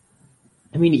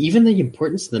 I mean, even the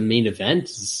importance of the main event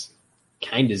is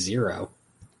kind of zero.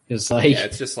 It's like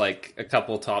it's just like a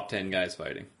couple top 10 guys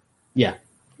fighting. Yeah.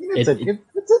 It's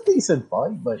a decent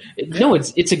fight, but no,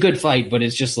 it's a good fight, but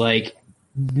it's just like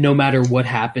no matter what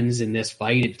happens in this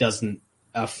fight, it doesn't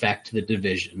affect the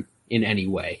division in any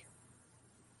way.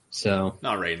 So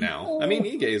not right now. I mean,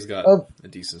 Ige's got a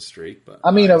decent streak, but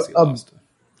I mean, a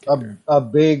a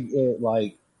big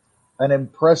like an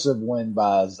impressive win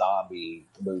by a Zombie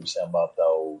moves him up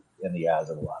though in the eyes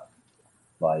of a lot.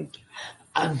 Like,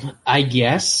 I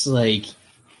guess like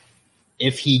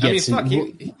if he gets,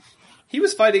 he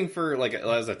was fighting for like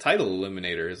as a title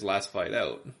eliminator his last fight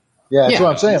out. Yeah, that's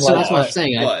what I'm saying. So like, that's what I'm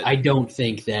saying. I don't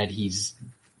think that he's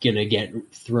gonna get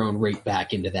thrown right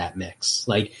back into that mix.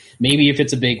 Like maybe if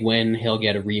it's a big win, he'll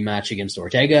get a rematch against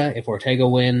Ortega if Ortega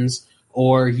wins,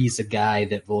 or he's a guy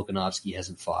that Volkanovski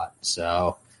hasn't fought.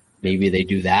 So maybe they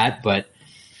do that, but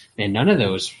and none of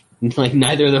those, like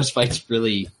neither of those fights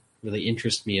really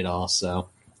interest me at all. So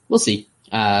we'll see.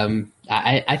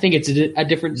 I think it's a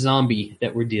different Zombie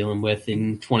that we're dealing with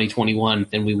in 2021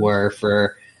 than we were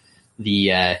for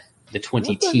the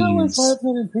 20 teens. What the hell is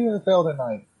happening in PFL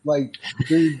tonight? Like,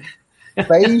 dude,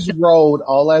 FaZe rolled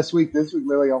all last week. This week,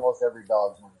 literally almost every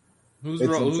dog's winning.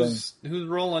 Who's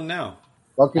rolling now?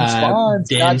 Fucking Spawn.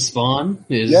 Dan Spawn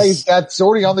is. Yeah, he's got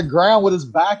Sorty on the ground with his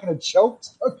back in a choke.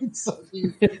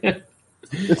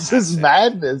 This is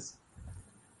madness.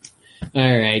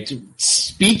 All right.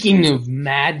 Speaking of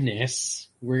madness,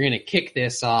 we're going to kick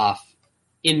this off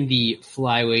in the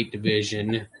flyweight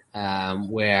division,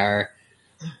 where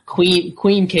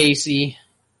Queen Casey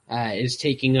is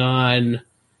taking on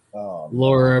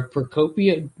Laura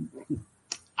Procopio.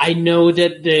 I know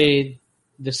that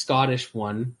the Scottish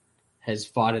one has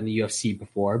fought in the UFC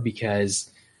before because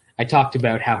I talked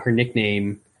about how her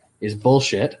nickname is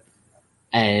bullshit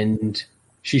and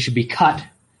she should be cut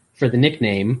for the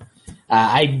nickname.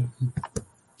 I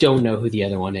don't know who the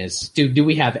other one is. Do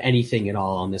we have anything at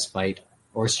all on this fight,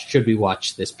 or should we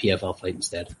watch this PFL fight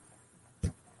instead?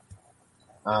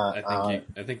 I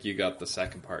think you got the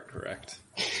second part correct.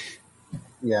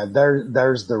 Yeah,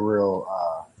 there's the real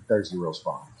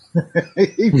Spawn.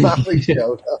 He finally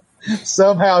showed up.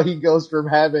 Somehow he goes from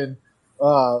having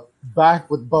back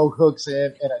with both hooks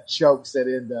in and a choke set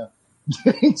into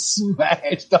getting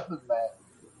smashed on the mat.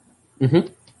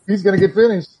 Mm-hmm. He's gonna get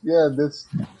finished. Yeah, this.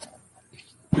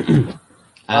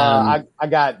 I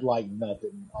got like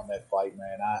nothing on that fight,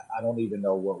 man. I don't even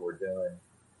know what we're doing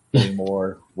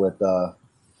anymore with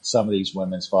some of these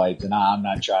women's fights, and I'm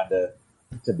not trying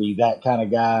to be that kind of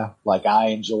guy. Like, I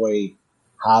enjoy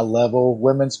high level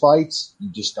women's fights. You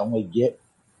just only get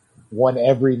one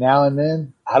every now and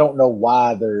then. I don't know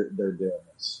why they're doing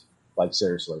this. Like,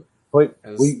 seriously,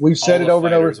 we've said it over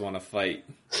and over. Want to fight.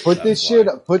 Put this shit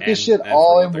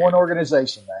all in one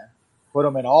organization, man. Put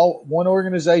them in all one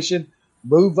organization.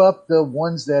 Move up the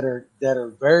ones that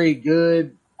are very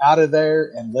good out of there,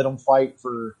 and let them fight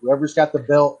for whoever's got the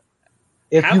belt.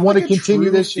 If you want to continue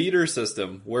this feeder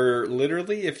system, where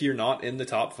literally, if you're not in the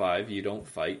top 5, you don't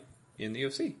fight in the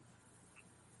UFC.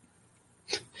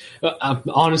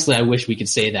 Honestly, I wish we could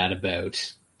say that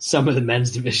about some of the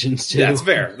men's divisions too. That's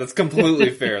fair. That's completely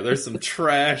fair. There's some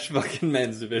trash fucking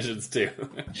men's divisions too.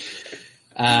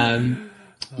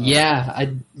 Yeah,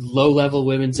 low level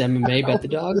women's MMA bet the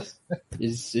dog.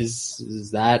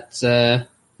 Is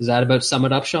that about sum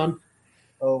it up, Sean?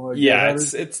 Oh my God. Yeah,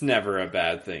 it's never a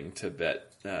bad thing to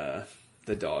bet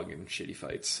the dog in shitty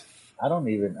fights. I didn't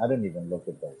even look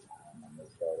at those.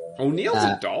 O'Neill's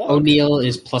a dog. O'Neill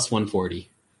is plus 140.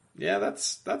 Yeah,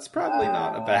 that's probably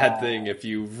not a bad thing if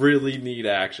you really need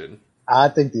action. I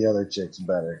think the other chick's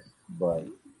better, but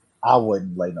I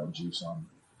wouldn't lay no juice on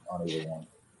either one.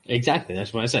 Exactly,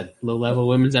 that's what I said. Low level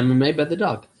women's MMA, bet the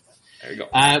dog. There you go.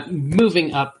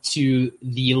 Moving up to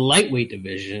the lightweight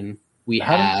division, we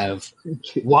have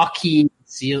Joaquin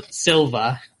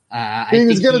Silva. He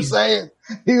was gonna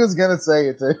say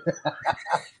it too.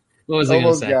 What was I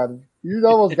going to say? Got him. You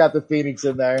almost got the Phoenix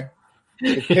in there.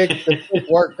 The pick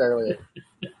worked earlier.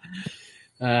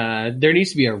 There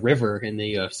needs to be a river in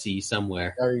the UFC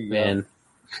somewhere. There you go.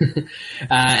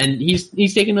 And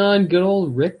he's taking on good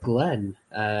old Rick Glenn.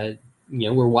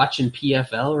 We're watching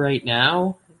PFL right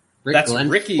now. That's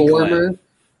Ricky Glenn.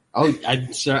 Oh,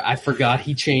 I forgot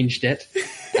he changed it.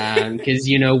 Because,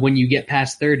 when you get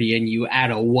past 30 and you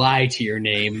add a Y to your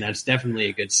name, that's definitely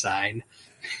a good sign.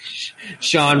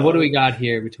 Sean, what do we got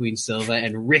here between Silva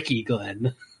and Ricky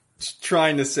Glenn?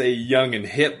 Trying to say young and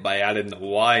hip by adding the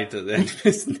Y to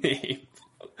his name.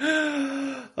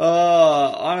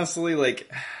 Honestly,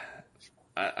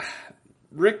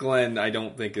 Rick Glenn, I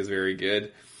don't think is very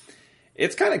good.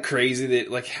 It's kind of crazy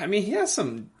that, he has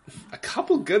a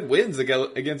couple good wins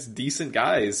against decent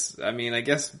guys. I mean, I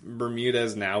guess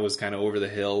Bermudez now is kind of over the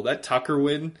hill. That Tucker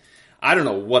win, I don't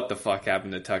know what the fuck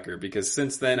happened to Tucker, because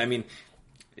since then,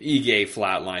 Ige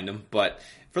flatlined him, but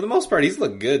for the most part, he's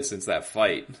looked good since that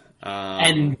fight.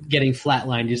 And getting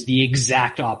flatlined is the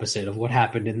exact opposite of what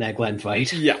happened in that Glenn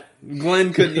fight. Yeah,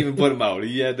 Glenn couldn't even put him out.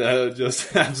 He had to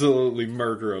just absolutely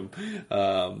murder him.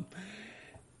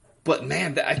 But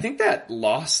man, I think that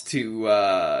loss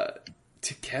to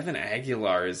Kevin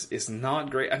Aguilar is not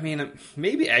great. I mean,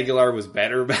 maybe Aguilar was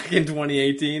better back in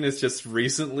 2018. It's just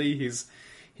recently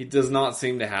he does not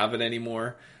seem to have it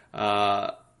anymore.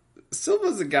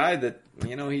 Silva's a guy that,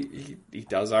 you know, he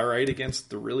does all right against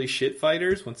the really shit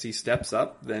fighters. Once he steps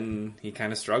up, then he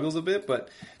kind of struggles a bit. But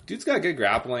dude's got good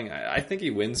grappling. I think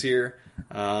he wins here.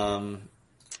 I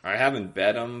haven't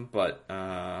bet him, but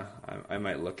I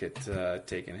might look at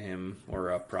taking him or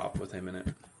a prop with him in it.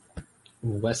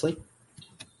 Wesley?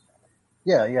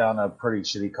 Yeah, on a pretty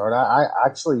shitty card. I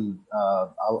actually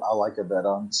I like a bet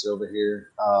on Silva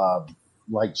here.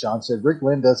 Like Sean said, Rick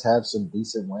Lynn does have some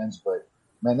decent wins, but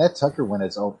man, that Tucker win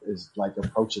is like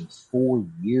approaching 4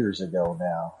 years ago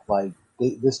now. Like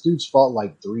this dude's fought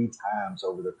like 3 times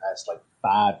over the past like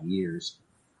 5 years,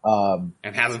 and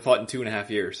hasn't fought in 2.5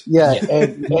 years. Yeah,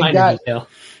 and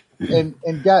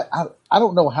I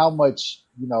don't know how much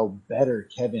better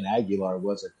Kevin Aguilar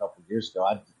was a couple years ago.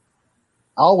 I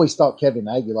always thought Kevin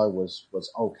Aguilar was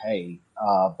okay,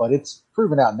 but it's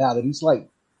proven out now that he's like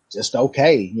just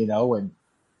okay, and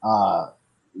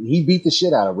he beat the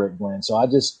shit out of Rick Glenn. So I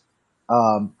just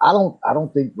I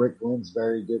don't think Rick Glenn's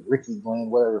very good. Ricky Glenn,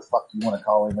 whatever the fuck you want to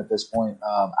call him at this point.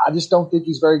 I just don't think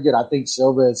he's very good. I think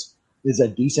Silva is a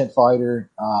decent fighter.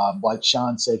 Like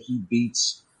Sean said, he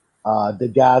beats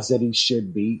the guys that he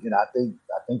should beat, and I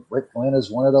think Rick Glenn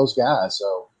is one of those guys.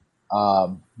 So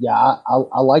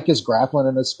I like his grappling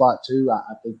in this spot too.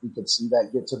 I think we could see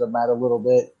that get to the mat a little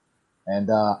bit. And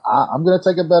I'm going to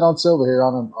take a bet on Silva here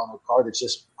on a card that's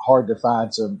just hard to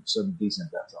find some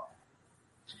decent bets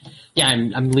on. Yeah,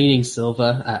 I'm leaning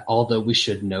Silva, although we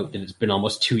should note that it's been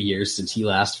almost 2 years since he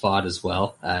last fought as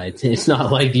well. It's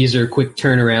not like these are quick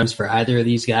turnarounds for either of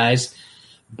these guys,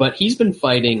 but he's been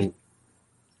fighting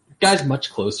guys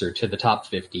much closer to the top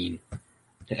 15,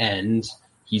 and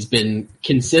he's been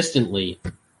consistently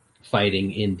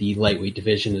fighting in the lightweight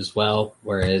division as well,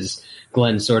 whereas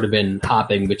Glenn's sort of been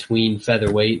hopping between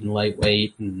featherweight and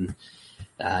lightweight, and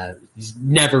he's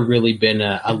never really been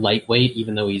a lightweight,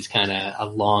 even though he's kind of a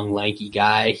long, lanky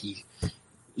guy. He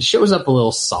shows up a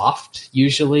little soft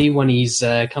usually when he's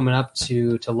coming up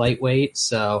to lightweight.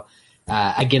 So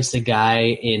against a guy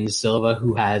in Silva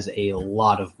who has a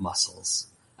lot of muscles,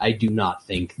 I do not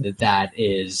think that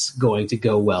is going to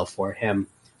go well for him.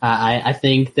 I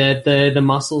think that the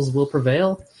muscles will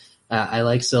prevail. I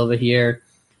like Silva here.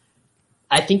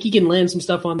 I think he can land some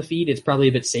stuff on the feet. It's probably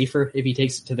a bit safer if he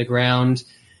takes it to the ground.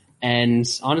 And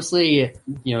honestly,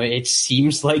 it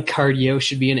seems like cardio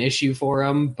should be an issue for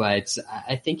him, but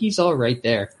I think he's all right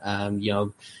there.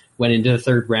 Went into the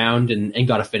third round and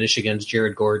got a finish against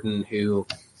Jared Gordon, who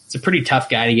is a pretty tough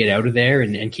guy to get out of there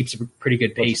and keeps a pretty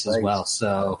good pace as well.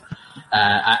 So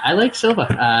I like Silva.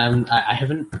 I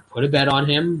haven't put a bet on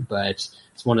him, but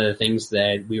it's one of the things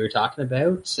that we were talking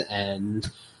about, and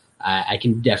I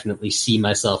can definitely see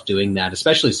myself doing that,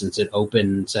 especially since it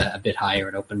opened a bit higher.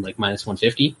 It opened like minus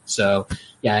 150. So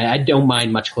yeah, I don't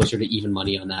mind much closer to even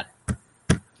money on that.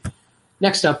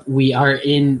 Next up, we are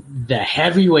in the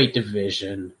heavyweight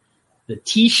division, the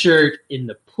T-shirt in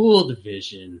the pool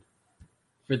division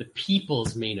for the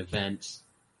people's main event.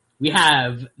 We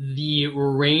have the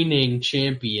reigning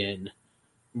champion,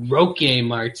 Roque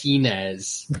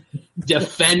Martinez,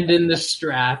 defending the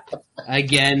strap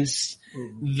against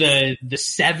the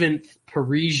seventh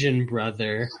Parisian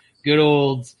brother, good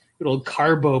old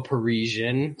Carbo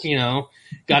Parisian,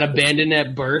 got abandoned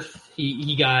at birth.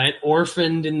 He got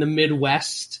orphaned in the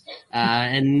Midwest,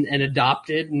 and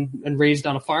adopted and raised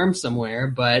on a farm somewhere.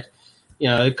 But,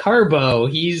 Carbo,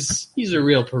 he's a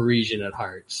real Parisian at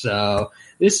heart. So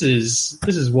this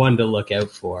is one to look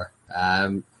out for.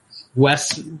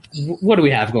 Wes, what do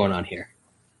we have going on here?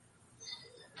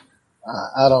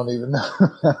 I don't even know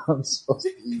how I'm supposed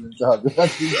to even talk about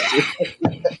these.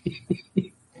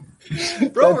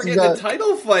 Bro, we're getting a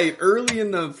title fight early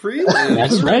in the prelims.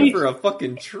 That's right. For a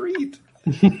fucking treat.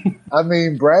 I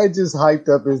mean, Brad just hyped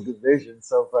up his division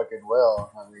so fucking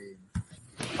well. I mean,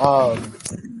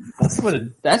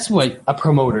 that's what a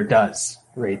promoter does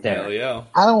right there. Hell yeah.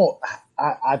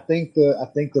 I think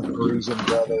the Parisian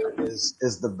brother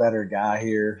is the better guy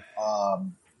here.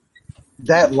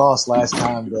 That loss last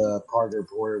time to Parker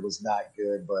Porter was not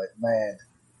good, but man,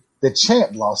 the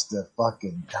champ lost to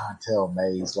fucking Dontel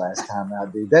Mays last time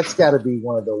out, dude. That's got to be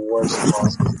one of the worst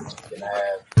losses you can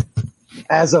have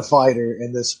as a fighter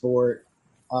in this sport.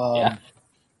 Yeah.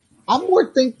 I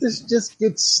more think this just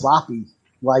gets sloppy.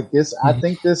 Like this, I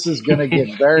think this is going to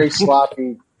get very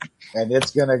sloppy, and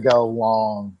it's going to go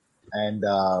long. And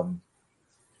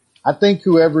I think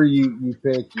whoever you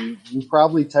pick, you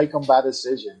probably take them by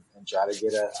decision and try to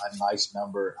get a nice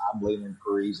number. I'm leaning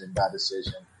Parisian by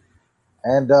decision.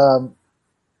 And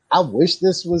I wish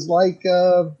this was like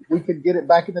we could get it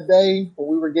back in the day when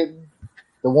we were getting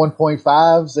the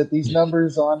 1.5s at these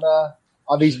numbers on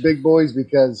these big boys,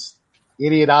 because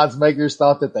idiot odds makers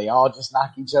thought that they all just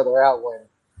knock each other out, when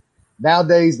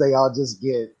nowadays they all just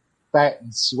get fat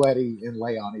and sweaty and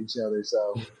lay on each other.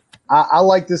 So I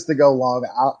like this to go long.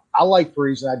 I like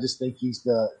Parisian. I just think he's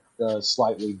the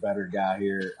slightly better guy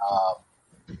here.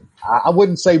 I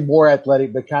wouldn't say more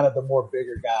athletic, but kind of the more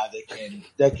bigger guy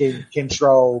that can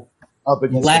control up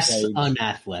against less the cage.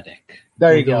 Unathletic.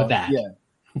 There you We'll go. with that. Yeah,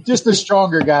 just a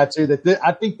stronger guy too.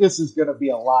 I think this is going to be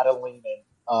a lot of leaning,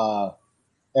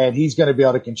 and he's going to be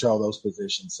able to control those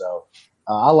positions. So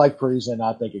I like Parisian.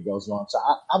 I think it goes long. So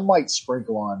I might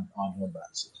sprinkle on him by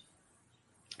decision.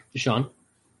 Sean?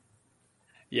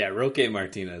 Yeah, Roque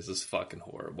Martinez is fucking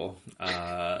horrible.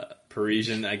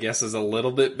 Parisian, I guess, is a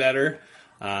little bit better.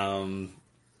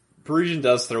 Parisian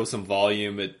does throw some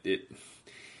volume.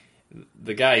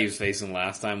 The guy he was facing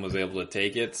last time was able to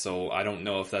take it, so I don't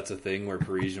know if that's a thing where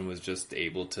Parisian was just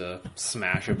able to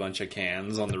smash a bunch of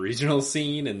cans on the regional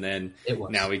scene, and then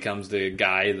now he comes to a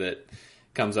guy that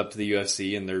comes up to the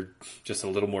UFC and they're just a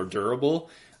little more durable.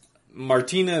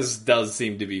 Martinez does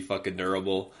seem to be fucking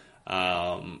durable.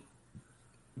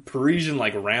 Parisian,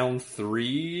 like round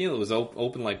 3, it was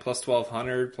open like plus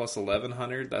 1,200, plus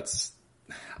 1,100. That's,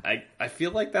 I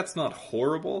feel like that's not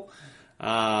horrible.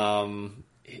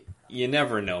 You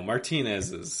never know.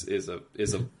 Martinez is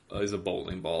a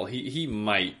bowling ball. He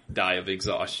might die of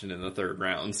exhaustion in the 3rd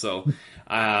round. So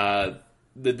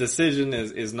the decision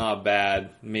is not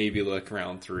bad. Maybe look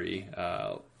round 3.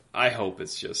 I hope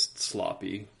it's just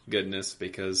sloppy goodness,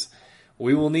 because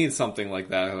we will need something like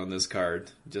that on this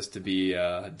card just to be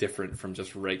different from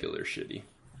just regular shitty.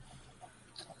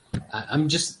 I'm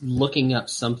just looking up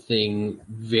something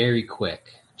very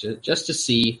quick just to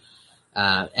see.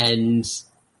 And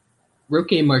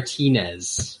Roque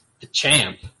Martinez, the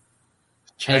champ,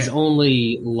 has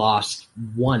only lost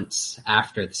once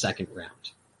after the 2nd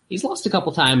round. He's lost a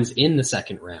couple times in the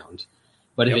 2nd round,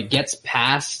 but if it gets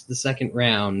past the 2nd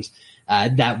round,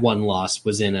 that one loss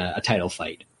was in a title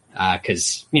fight.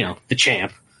 Because, the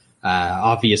champ,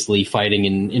 obviously fighting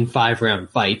in 5-round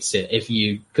fights, if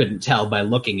you couldn't tell by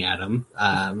looking at him.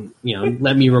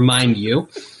 Let me remind you,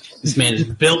 this man is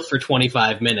built for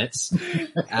 25 minutes.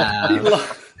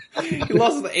 He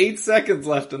lost with 8 seconds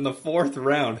left in the 4th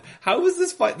round. How was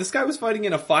this fight? This guy was fighting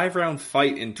in a 5-round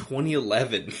fight in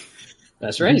 2011.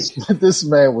 That's right. This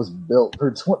man was built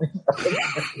for 25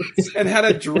 minutes. And had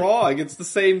a draw against the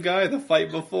same guy the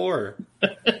fight before.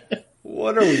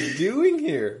 What are we doing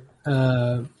here?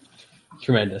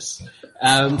 Tremendous.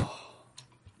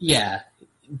 Yeah.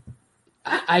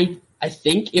 I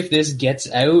think if this gets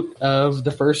out of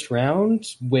the 1st round,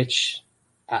 which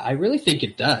I really think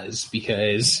it does,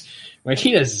 because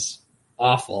Martinez is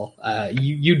awful.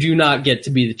 You do not get to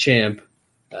be the champ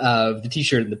of the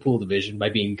t-shirt in the pool division by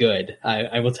being good.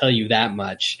 I will tell you that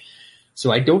much.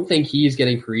 So I don't think he's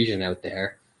getting Parisian out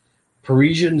there.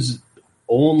 Parisian's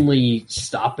only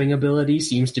stopping ability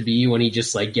seems to be when he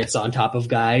just gets on top of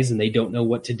guys and they don't know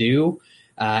what to do.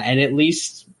 And at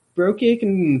least Roque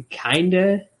can kind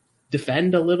of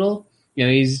defend a little.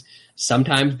 He's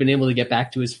sometimes been able to get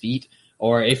back to his feet,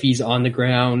 or if he's on the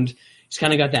ground, he's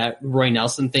kind of got that Roy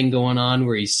Nelson thing going on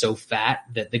where he's so fat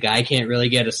that the guy can't really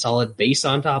get a solid base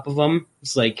on top of him.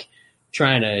 It's like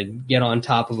trying to get on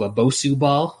top of a Bosu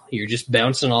ball. You're just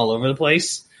bouncing all over the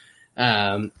place.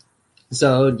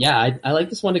 So, yeah, I like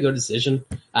this one to go decision.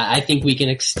 I think we can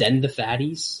extend the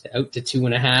fatties out to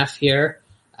 2.5 here.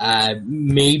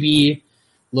 Maybe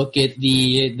look at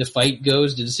the fight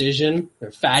goes to decision, or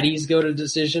fatties go to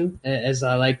decision, as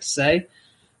I like to say.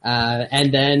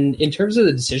 And then in terms of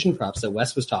the decision props that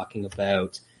Wes was talking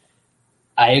about,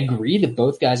 I agree that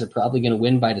both guys are probably going to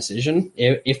win by decision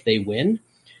if they win.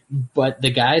 But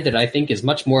the guy that I think is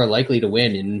much more likely to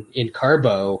win in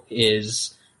Carbo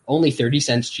is only 30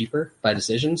 cents cheaper by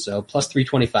decision, so plus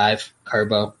 325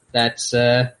 Carbo. That's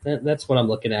what I'm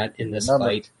looking at in this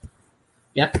fight.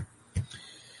 Yeah.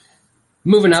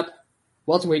 Moving up,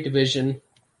 welterweight division.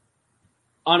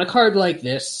 On a card like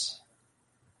this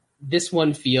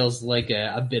one feels like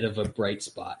a bit of a bright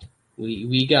spot.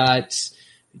 We got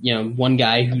one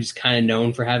guy who's kind of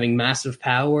known for having massive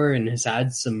power and has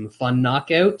had some fun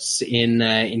knockouts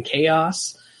in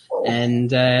Chaos, and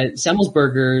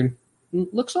Semelsberger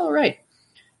looks all right.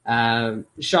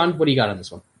 Sean, what do you got on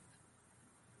this one?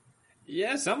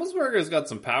 Yeah, Semelsberger's got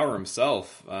some power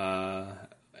himself.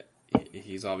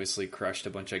 He's obviously crushed a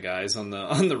bunch of guys on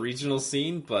the regional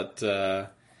scene, but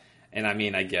and I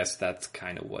mean, I guess that's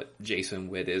kind of what Jason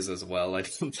Witt is as well. I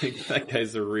don't think that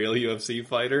guy's a real UFC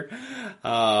fighter.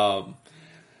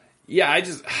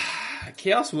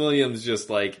 Chaos Williams just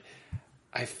like,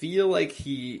 I feel like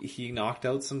he knocked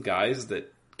out some guys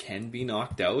that can be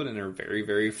knocked out and are very,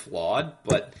 very flawed,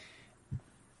 but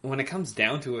when it comes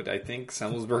down to it, I think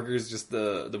Semelsberger is just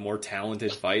the more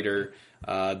talented fighter,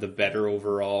 the better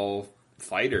overall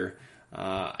fighter.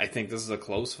 I think this is a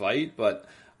close fight, but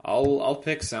I'll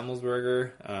pick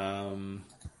Semelsberger.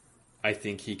 I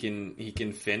think he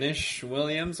can finish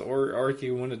Williams or he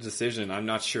can win a decision. I'm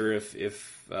not sure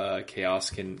if Chaos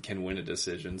can win a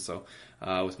decision. So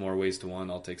with more ways to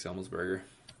win, I'll take Semelsberger.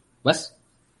 Wes?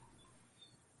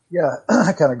 Yeah,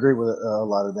 I kind of agree with a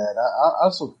lot of that. I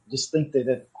also just think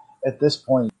that at this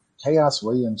point, Chaos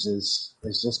Williams is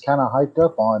just kind of hyped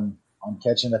up on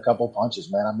catching a couple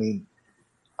punches, man. I mean,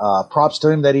 props to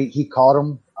him that he caught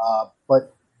him,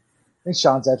 but I think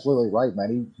Sean's absolutely right,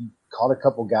 man. He caught a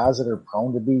couple guys that are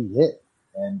prone to be hit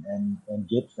and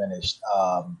get finished.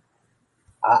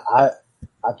 I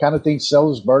kind of think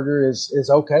Semelsberger is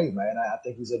okay, man. I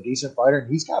think he's a decent fighter and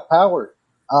he's got power.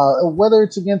 Whether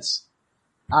it's against,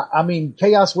 I mean,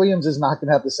 Chaos Williams is not going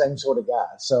to have the same sort of guy.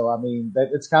 So, I mean,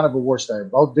 it's kind of a worse thing.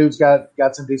 Both dudes got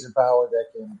some decent power that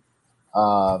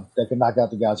can knock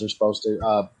out the guys they're supposed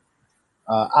to.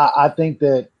 I think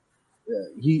that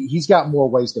he's got more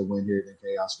ways to win here than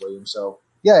Chaos Williams. So,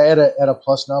 yeah, at a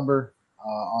plus number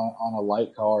on a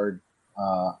light card,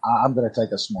 I'm going to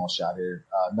take a small shot here.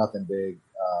 Nothing big.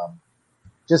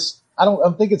 I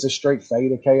don't think it's a straight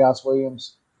fade of Chaos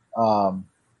Williams.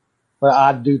 But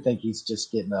I do think he's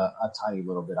just getting a tiny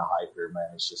little bit of hype here, man.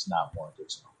 It's just not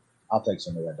warranted. So I'll take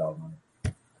some of that dog money.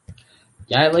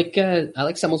 Yeah, I like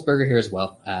Semelsberger here as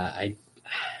well. I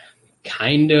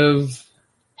kind of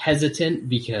hesitant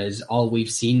because all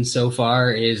we've seen so far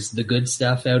is the good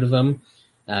stuff out of him.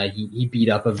 He beat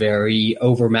up a very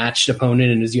overmatched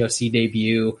opponent in his UFC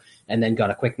debut and then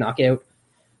got a quick knockout.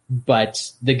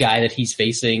 But the guy that he's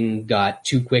facing got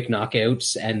 2 quick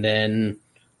knockouts and then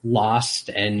lost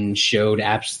and showed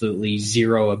absolutely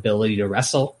zero ability to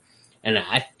wrestle. And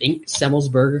I think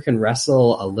Semelsberger can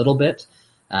wrestle a little bit.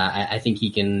 I think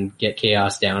he can get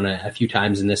Chaos down a few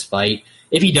times in this fight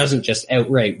if he doesn't just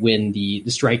outright win the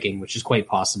striking, which is quite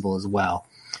possible as well.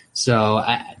 So,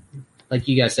 like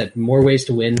you guys said, more ways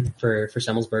to win for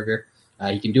Semelsberger.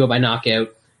 He can do it by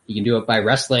knockout, he can do it by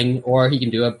wrestling, or he can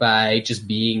do it by just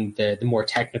being the more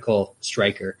technical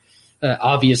striker.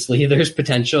 Obviously, there's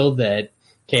potential that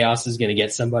Chaos is going to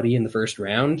get somebody in the first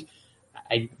round.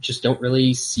 I just don't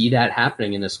really see that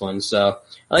happening in this one. So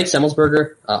I like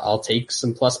Semelsberger. I'll take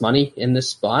some plus money in this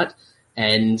spot.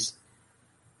 And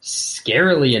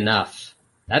scarily enough,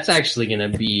 that's actually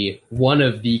going to be one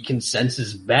of the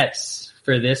consensus bets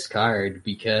for this card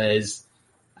because,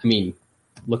 I mean,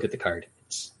 look at the card.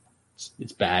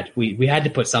 It's bad. We had to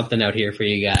put something out here for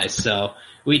you guys. So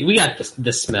we got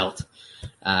the smelt.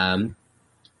 All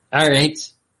right.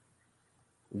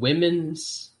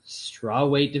 Women's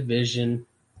strawweight division.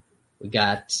 We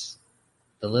got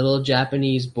the little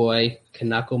Japanese boy,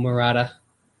 Kanako Murata,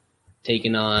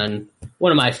 taking on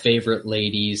one of my favorite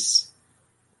ladies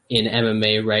in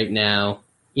MMA right now.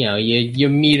 You know, you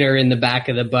meet her in the back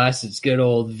of the bus. It's good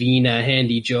old Vina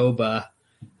Handy Joba.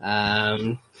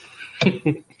 And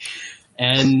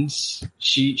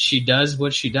she does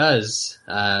what she does.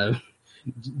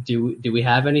 Do we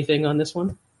have anything on this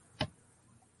one?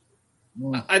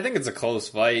 I think it's a close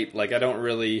fight. Like, I don't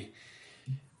really.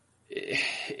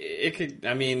 It could.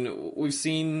 I mean, we've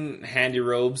seen Handy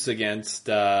Robes against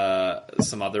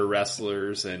some other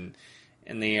wrestlers, and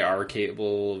they are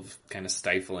capable of kind of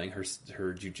stifling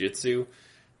her jiu-jitsu.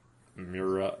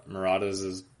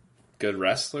 Murata's a good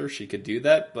wrestler; she could do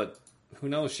that, but who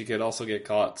knows? She could also get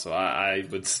caught. So I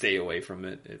would stay away from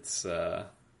it. It's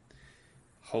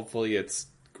hopefully it's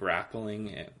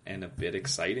grappling and a bit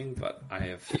exciting, but I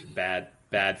have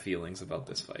bad feelings about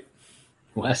this fight.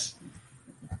 Wes?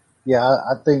 Yeah,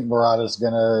 I think Murata's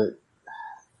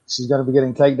she's gonna be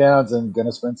getting takedowns and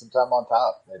gonna spend some time on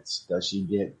top. Does she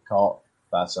get caught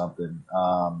by something?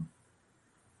 I'm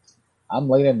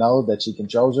leaning no that she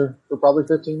controls her for probably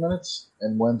 15 minutes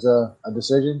and wins a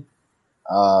decision.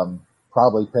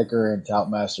 Probably pick her in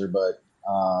Toutmaster, but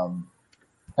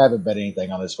haven't bet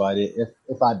anything on this fight.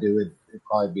 If I do, it'd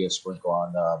probably be a sprinkle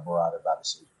on Murata by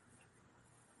decision.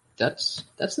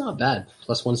 That's not bad.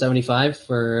 Plus 175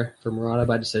 for Murata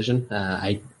by decision.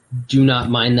 I do not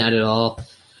mind that at all.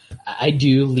 I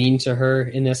do lean to her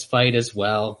in this fight as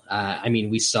well. I mean,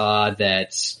 we saw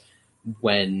that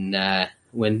when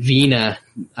Vina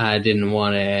didn't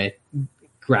want to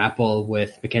grapple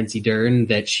with Mackenzie Dern,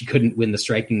 that she couldn't win the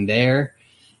striking there,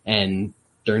 and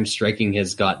Dern's striking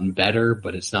has gotten better,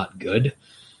 but it's not good.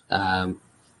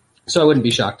 So I wouldn't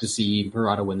be shocked to see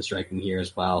Moreno win the striking here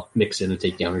as well, mix in a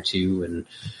takedown or two,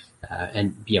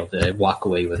 and be able to walk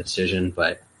away with a decision.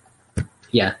 But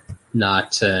yeah,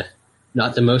 not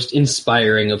the most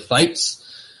inspiring of fights.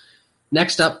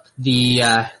 Next up,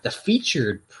 the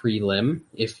featured prelim,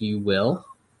 if you will.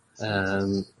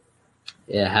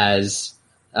 It has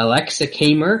Alexa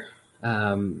Kamer.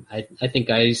 I think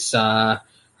I saw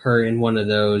her in one of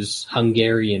those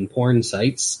Hungarian porn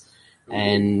sites,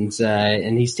 and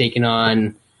he's taken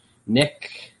on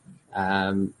Nick.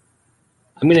 I'm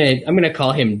gonna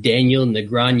call him Daniel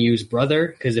Negreanu's brother,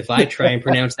 because if I try and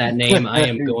pronounce that name, I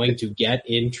am going to get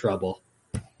in trouble.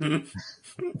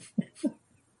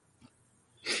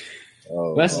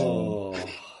 Wes?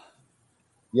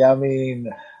 Yeah, I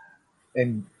mean,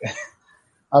 and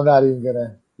I'm not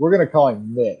even we're gonna call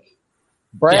him Nick.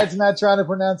 Brad's not trying to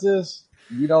pronounce this.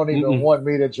 You don't even want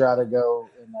me to try to go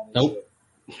in that. Nope.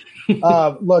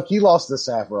 Look, he lost to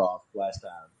Safarov last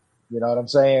time. You know what I'm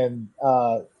saying?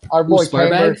 Our boy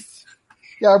Kamer.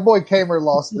 Yeah, our boy Kamer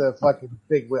lost to fucking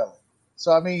Big Willie.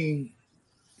 So I mean,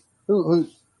 who?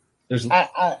 There's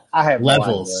I have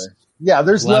levels. Yeah,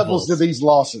 there's levels to these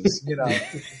losses. You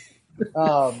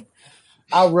know.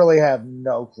 I really have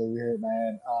no clue here,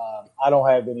 man. I don't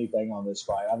have anything on this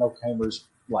fight. I know Kamer's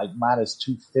like minus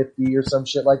 250 or some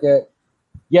shit like that.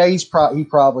 Yeah, he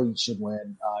probably should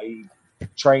win. He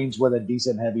trains with a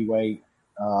decent heavyweight.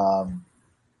 Man,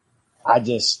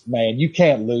 you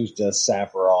can't lose to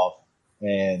Safarov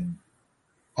and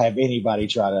have anybody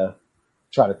try to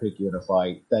pick you in a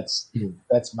fight. That's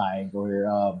my angle here.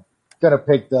 Gonna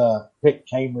pick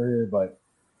Kamer here, but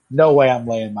no way I'm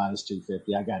laying minus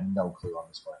 250. I got no clue on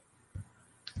this fight.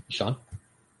 Sean?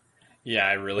 Yeah,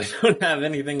 I really don't have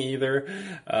anything either.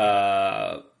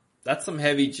 That's some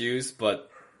heavy juice, but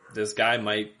this guy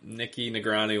Nicky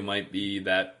Negreanu might be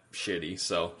that shitty.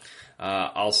 So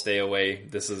I'll stay away.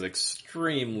 This is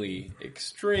extremely,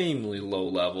 extremely low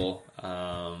level.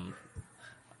 And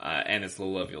it's low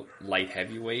level light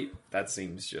heavyweight. That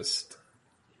seems just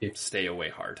stay away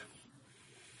hard.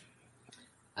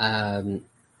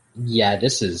 Yeah,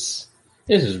 this is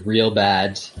real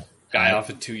bad. Guy off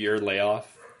a 2-year layoff.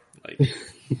 Like,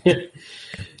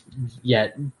 yeah,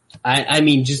 I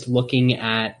mean, just looking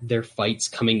at their fights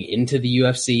coming into the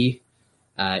UFC,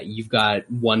 you've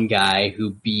got one guy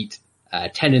who beat a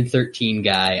 10-13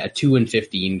 guy, a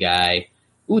 2-15 guy.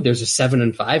 Ooh, there's a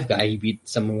 7-5 guy. He beat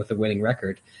someone with a winning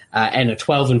record, and a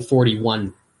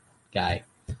 12-41 guy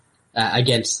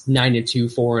against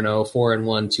 9-2, 4-0,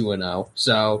 4-1, 2-0.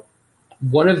 So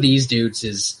one of these dudes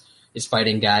is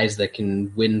fighting guys that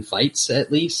can win fights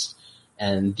at least,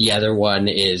 and the other one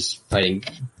is fighting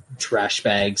trash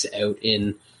bags out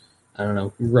in, I don't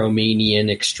know, Romanian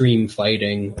extreme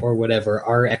fighting or whatever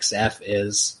RXF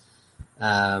is,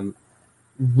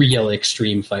 real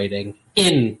extreme fighting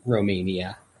in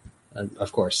Romania,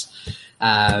 of course.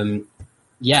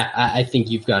 Yeah, I think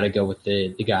you've got to go with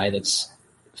the guy that's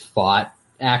fought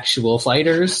actual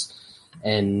fighters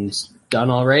and done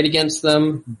all right against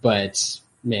them, but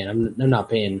man, I'm not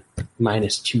paying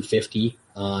minus 250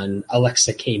 on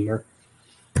Alexa Kamer.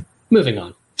 Moving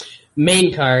on.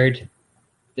 Main card.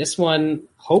 This one,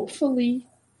 hopefully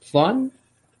fun.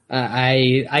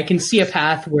 I can see a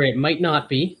path where it might not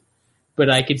be, but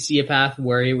I could see a path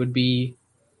where it would be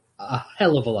a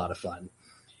hell of a lot of fun.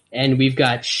 And we've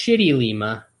got Shitty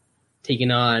Lima taking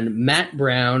on Matt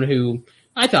Brown, who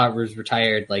I thought was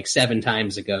retired like 7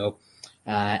 times ago.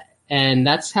 And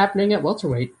that's happening at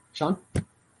welterweight. Sean?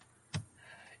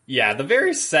 Yeah, the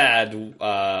very sad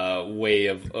way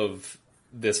of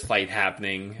this fight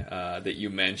happening that you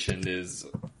mentioned is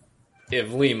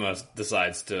if Lima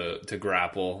decides to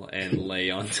grapple and lay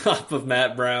on top of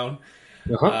Matt Brown.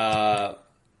 Uh-huh.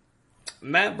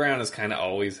 Matt Brown has kind of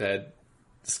always had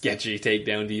sketchy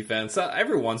takedown defense.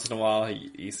 Every once in a while,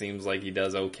 he seems like he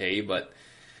does okay, but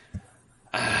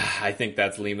I think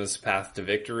that's Lima's path to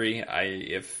victory.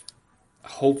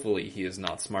 Hopefully he is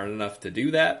not smart enough to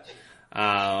do that.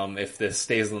 If this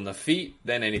stays on the feet,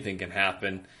 then anything can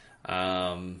happen.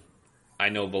 I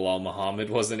know Bilal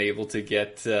Muhammad wasn't able to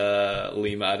get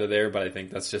Lima out of there, but I think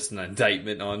that's just an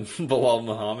indictment on Bilal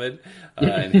Muhammad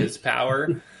and his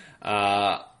power.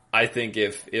 I think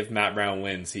if Matt Brown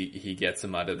wins, he gets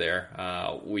him out of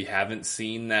there. We haven't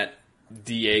seen that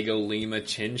Diego Lima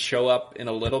chin show up in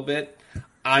a little bit.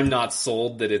 I'm not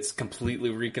sold that it's completely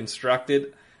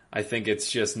reconstructed. I think it's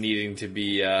just needing to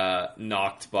be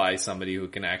knocked by somebody who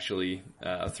can actually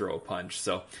throw a punch.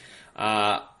 So,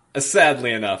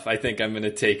 sadly enough, I think I'm going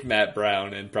to take Matt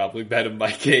Brown and probably bet him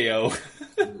by KO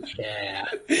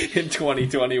in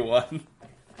 2021.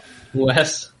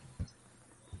 Wes?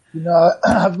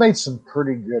 I've made some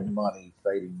pretty good money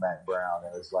fading Matt Brown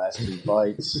in his last two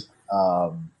fights.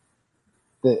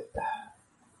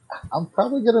 I'm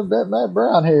probably going to bet Matt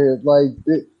Brown here. Like,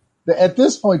 at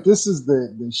this point, this is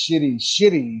the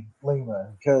shitty Lima,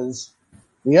 because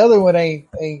the other one ain't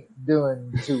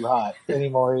doing too hot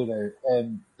anymore either,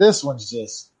 and this one's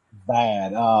just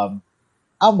bad.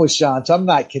 I'm with Sean. So I'm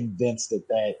not convinced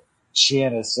that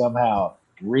chin is somehow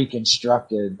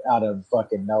reconstructed out of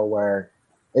fucking nowhere.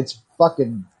 It's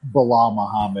fucking Bilal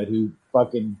Muhammad who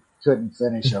fucking couldn't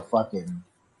finish a fucking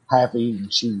half-eaten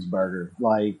cheeseburger.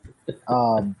 Like,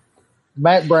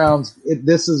 Matt Brown's,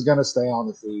 this is going to stay on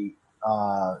the feet.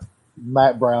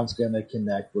 Matt Brown's going to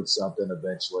connect with something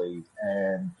eventually,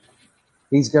 and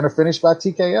he's going to finish by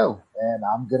TKO. And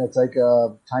I'm going to take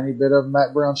a tiny bit of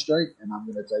Matt Brown straight, and I'm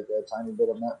going to take a tiny bit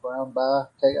of Matt Brown by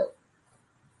KO.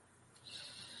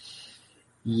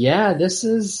 Yeah, this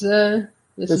is fun.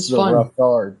 A rough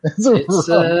card. This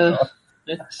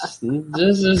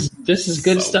is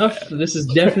good stuff. Bad. This is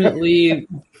definitely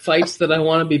fights that I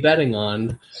want to be betting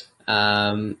on.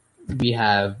 We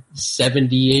have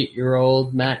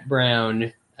 78-year-old Matt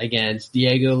Brown against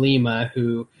Diego Lima,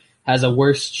 who has a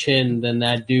worse chin than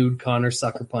that dude Connor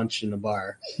sucker punched in the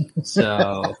bar.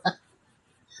 So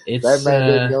it's that man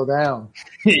didn't go down.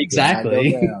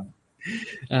 Exactly. Go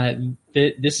down.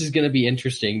 This is going to be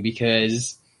interesting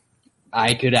because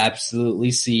I could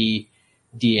absolutely see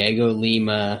Diego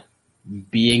Lima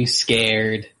being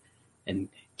scared and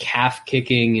calf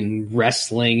kicking and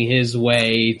wrestling his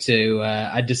way to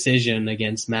a decision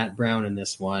against Matt Brown in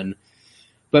this one.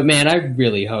 But man, I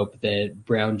really hope that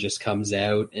Brown just comes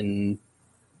out and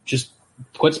just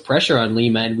puts pressure on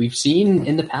Lima. And we've seen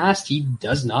in the past he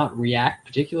does not react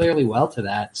particularly well to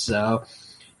that. So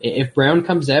if Brown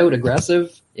comes out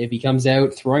aggressive, if he comes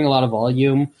out throwing a lot of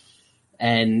volume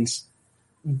and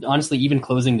honestly even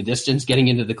closing the distance, getting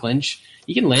into the clinch,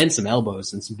 he can land some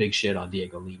elbows and some big shit on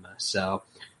Diego Lima. So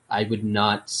I would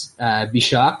not be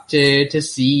shocked to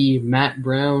see Matt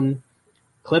Brown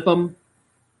clip him,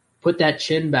 put that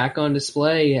chin back on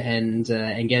display, and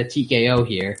get a TKO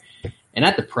here. And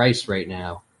at the price right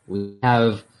now, we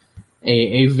have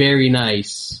a very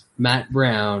nice Matt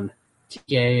Brown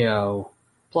TKO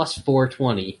plus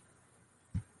 420.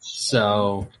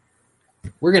 So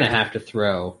we're going to have to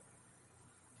throw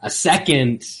a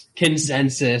second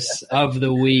consensus of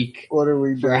the week. What are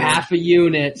we for doing? half a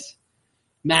unit?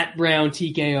 Matt Brown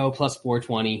TKO plus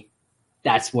 420.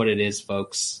 That's what it is,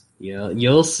 folks.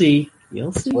 You'll see.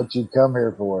 You'll see. What you come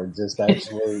here for? Just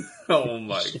actually. Oh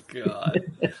my god.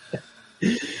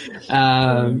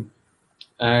 All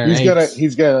right.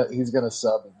 He's gonna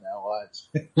sub him now. Watch.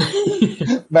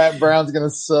 Matt Brown's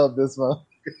gonna sub this one.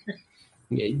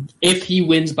 If he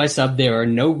wins by sub, there are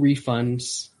no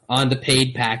refunds on the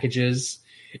paid packages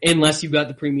unless you got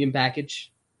the premium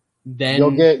package. Then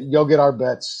you'll get our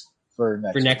bets for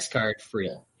next card free.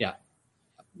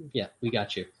 Yeah, we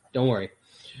got you. Don't worry.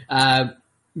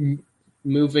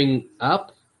 Moving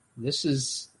up,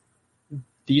 these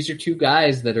are two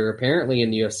guys that are apparently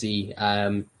in the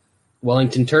UFC.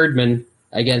 Wellington Turdman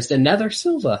against another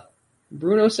Silva,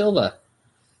 Bruno Silva.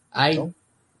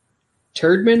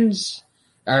 Turdman's,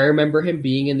 I remember him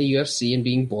being in the UFC and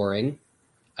being boring.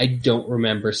 I don't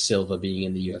remember Silva being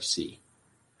in the UFC.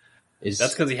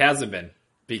 That's because he hasn't been.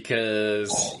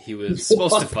 Because he was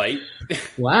supposed to fight.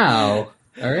 Wow.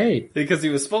 All right. Because he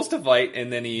was supposed to fight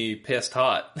and then he pissed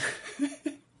hot.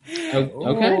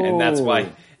 Okay.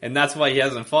 And that's why he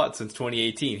hasn't fought since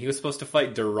 2018. He was supposed to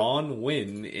fight Deron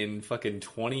Wynn in fucking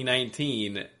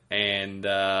 2019 and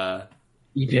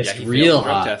he pissed he real failed the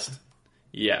drug hot. test.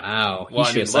 Yeah. Wow.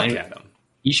 Well, look at him.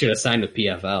 He should have signed with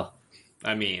PFL.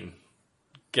 I mean,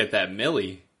 get that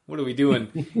milli. What are we doing?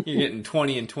 You're getting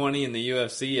 20 and 20 in the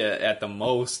UFC at the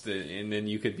most, and then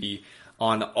you could be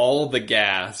on all the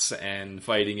gas and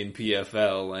fighting in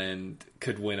PFL and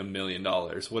could win $1 million.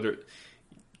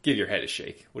 Give your head a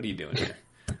shake. What are you doing here?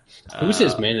 Who's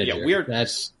his manager? Yeah, weird.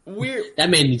 That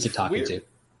man needs a talking to.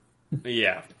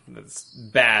 Yeah, that's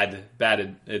bad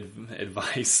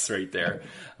advice right there.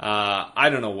 I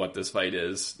don't know what this fight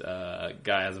is. Guy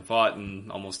hasn't fought in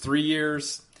almost 3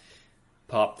 years.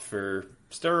 Popped for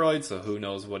steroids, so who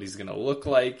knows what he's going to look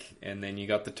like. And then you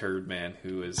got the Turd Man,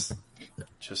 who is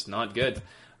just not good.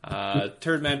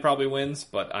 Turd Man probably wins,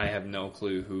 but I have no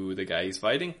clue who the guy he's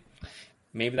fighting.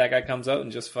 maybe that guy comes out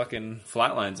and just fucking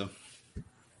flatlines him.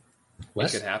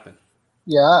 Wes? It could happen.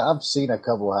 Yeah, I've seen a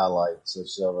couple highlights of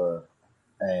Silva,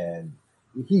 and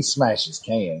he smashes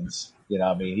cans. You know,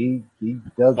 I mean, he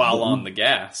does While on the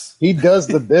gas. He does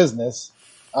the business.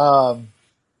 I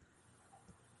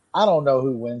don't know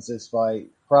who wins this fight.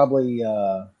 Probably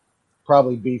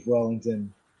Beef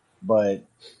Wellington, but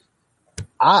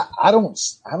I don't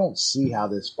see how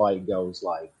this fight goes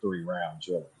like 3 rounds.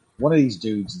 Really, one of these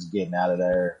dudes is getting out of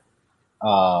there.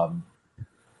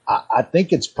 I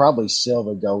think it's probably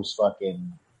Silva goes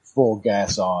fucking full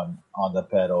gas on the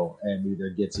pedal and either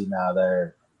gets him out of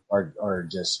there or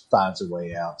just finds a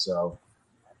way out. So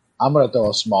I'm going to throw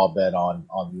a small bet on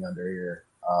the under here.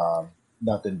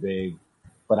 Nothing big,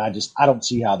 but I don't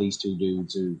see how these two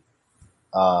dudes who,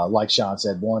 like Sean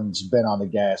said, one's been on the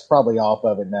gas, probably off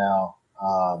of it now.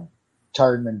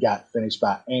 Turdman got finished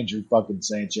by Andrew fucking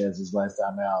Sanchez his last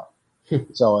time out.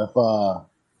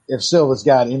 So if Silva's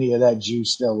got any of that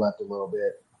juice still left a little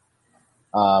bit,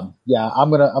 yeah, I'm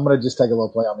gonna just take a little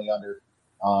play on the under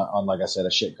on like I said,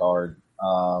 a shit card.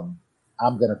 I'm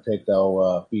gonna pick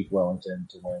though Beef Wellington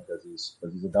to win because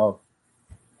he's a dog.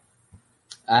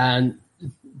 And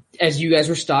as you guys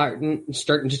were starting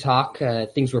to talk,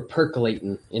 things were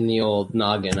percolating in the old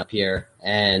noggin up here,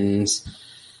 and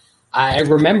I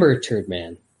remember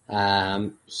Turdman.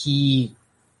 He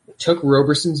took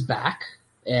Roberson's back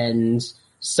and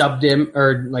subbed him,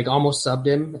 or like almost subbed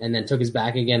him, and then took his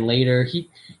back again later. He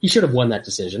should have won that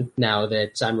decision. Now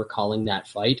that I'm recalling that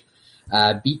fight,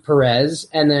 beat Perez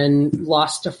and then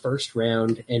lost to first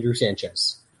round Andrew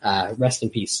Sanchez. Rest in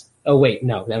peace. Oh wait,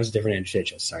 no, that was a different Andrew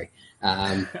Sanchez. Sorry.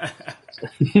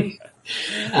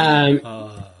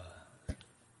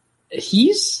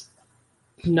 He's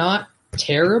not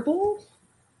terrible.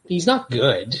 He's not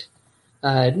good.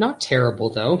 Not terrible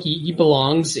though. He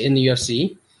belongs in the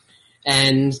UFC.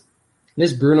 And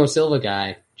this Bruno Silva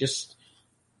guy just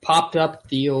popped up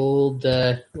the old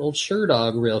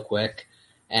Sherdog real quick,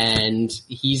 and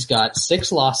he's got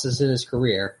 6 losses in his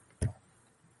career.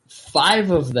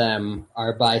 5 of them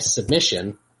are by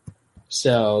submission.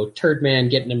 So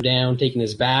Turdman getting him down, taking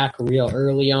his back real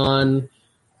early on,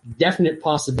 definite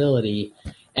possibility.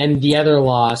 And the other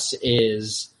loss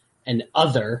is an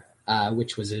other,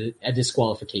 which was a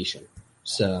disqualification.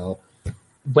 So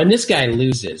when this guy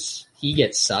loses, he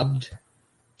gets subbed,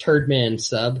 Turdman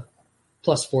sub,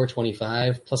 plus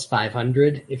 425, plus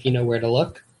 500, if you know where to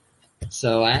look.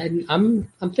 So I'm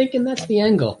thinking that's the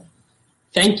angle.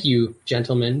 Thank you,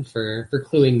 gentlemen, for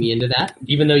cluing me into that,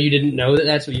 even though you didn't know that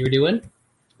that's what you were doing.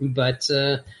 But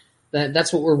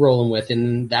that's what we're rolling with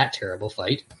in that terrible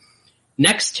fight.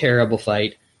 Next terrible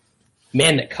fight,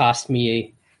 man, that cost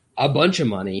me a bunch of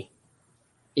money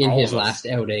in his last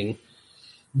outing.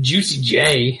 Juicy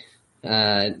J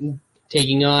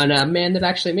taking on a man that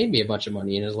actually made me a bunch of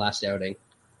money in his last outing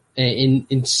in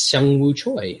Seungwoo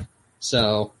Choi.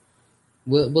 So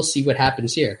we'll see what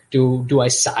happens here. Do I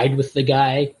side with the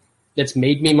guy that's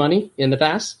made me money in the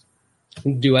past?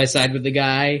 Do I side with the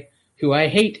guy who I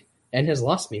hate and has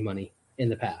lost me money in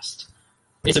the past?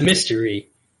 It's a mystery.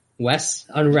 Wes,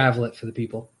 unravel it for the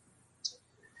people.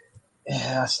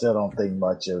 Yeah, I still don't think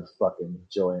much of fucking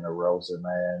Joey Rosa,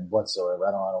 man, whatsoever.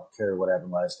 I don't care what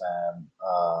happened last time.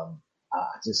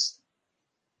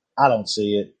 I don't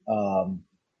see it.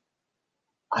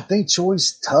 I think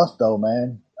Choi's tough though,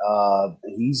 man.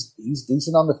 He's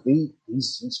decent on the feet.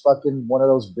 He's fucking one of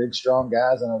those big, strong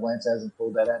guys. I know Lance hasn't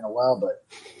pulled that out in a while, but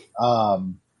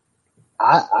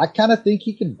I kind of think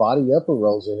he can body up a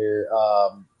Rosa here.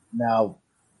 Now,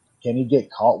 can he get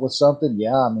caught with something?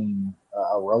 Yeah, I mean,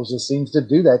 Rosa seems to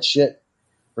do that shit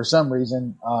for some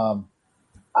reason.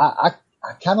 I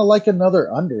kind of like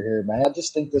another under here, man. I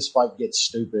just think this fight gets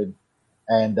stupid,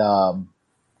 and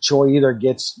Choi either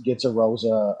gets a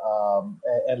Rosa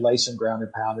and lays some ground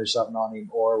and pound or something on him,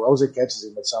 or Rosa catches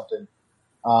him with something.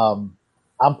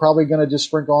 I'm probably going to just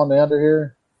sprinkle on the under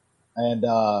here and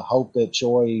hope that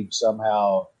Choi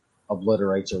somehow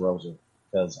obliterates a Rosa,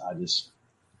 because I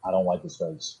don't like his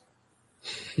face.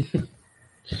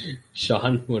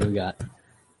 Sean, what do we got?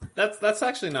 That's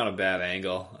actually not a bad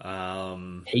angle.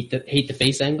 Hate the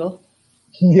face angle?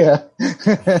 Yeah.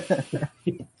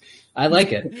 I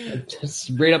like it. It's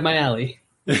right up my alley.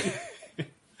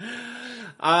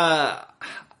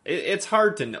 It's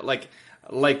hard to know.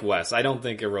 Like Wes, I don't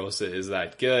think Erosa is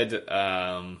that good.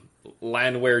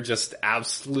 Landwehr just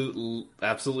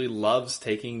absolutely loves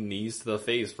taking knees to the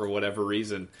face for whatever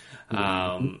reason.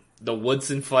 The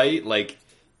Woodson fight,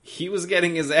 he was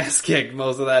getting his ass kicked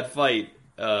most of that fight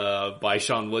by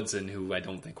Sean Woodson, who I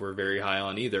don't think we're very high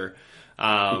on either.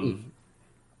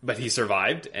 but he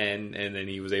survived, and then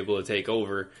he was able to take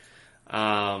over.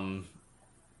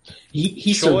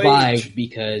 He survived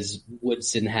because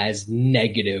Woodson has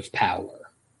negative power.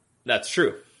 That's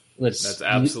true. That's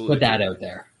absolutely put that true. out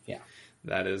there. Yeah,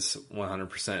 that is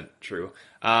 100% true.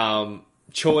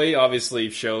 Choi obviously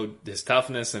showed his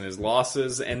toughness and his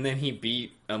losses, and then he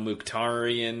beat a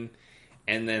Mukhtarian,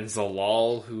 and then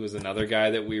Zalal, who was another guy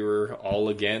that we were all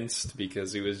against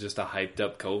because he was just a hyped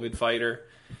up COVID fighter.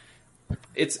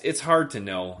 It's hard to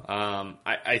know.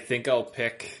 I think I'll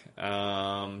pick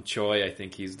Choi. I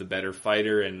think he's the better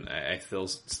fighter, and I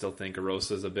still think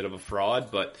Arosa is a bit of a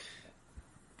fraud, but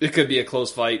it could be a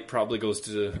close fight. Probably goes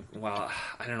to, well,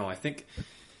 I don't know. I think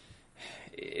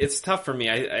it's tough for me.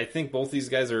 I think both these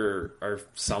guys are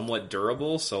somewhat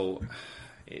durable, so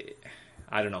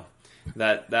I don't know.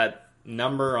 That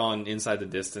number on inside the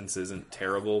distance isn't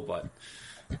terrible, but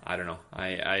I don't know.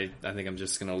 I think I'm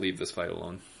just going to leave this fight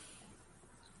alone.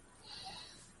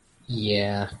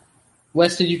 Yeah.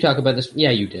 Wes, did you talk about this? Yeah,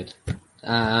 you did.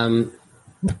 I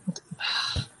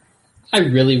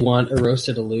really want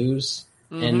Arosa to lose,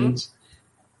 and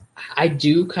I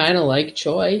do kind of like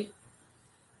Choi,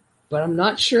 but I'm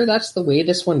not sure that's the way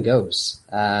this one goes.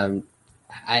 I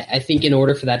think in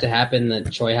order for that to happen,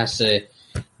 that Choi has to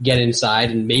get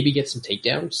inside and maybe get some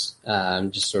takedowns,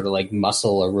 just sort of like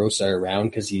muscle Arosa around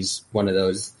because he's one of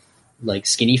those like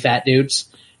skinny fat dudes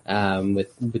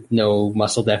with no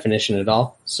muscle definition at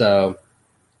all. So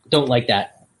don't like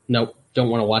that. Nope, don't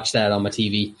want to watch that on my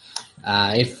TV.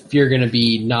 If you're going to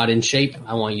be not in shape,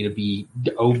 I want you to be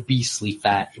obesely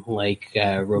fat like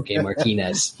Roque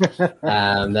Martinez.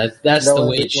 That's the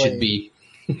way it should be.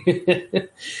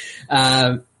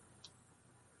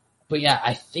 But yeah,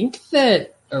 I think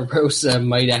that Arosa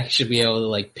might actually be able to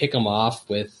like pick him off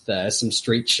with some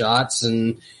straight shots,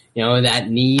 and that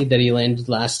knee that he landed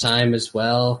last time as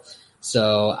well.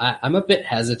 So I'm a bit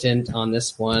hesitant on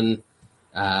this one.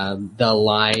 The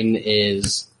line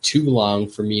is too long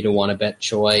for me to want to bet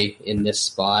Choi in this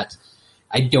spot.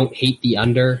 I don't hate the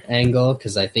under angle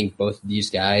because I think both of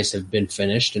these guys have been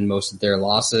finished in most of their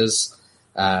losses.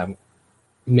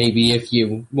 Maybe if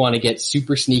you want to get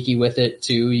super sneaky with it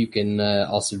too, you can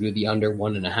also do the under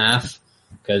 1.5,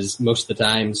 because most of the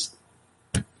times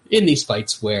in these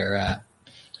fights where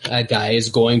a guy is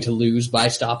going to lose by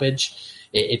stoppage,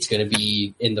 it's going to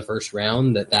be in the first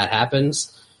round that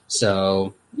happens.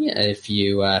 So yeah, if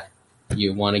you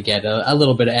want to get a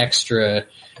little bit of extra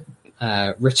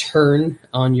return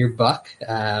on your buck,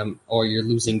 or your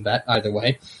losing bet, either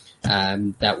way,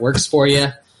 that works for you.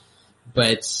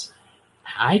 But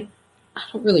I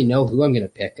don't really know who I'm going to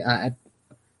pick. I'm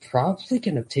probably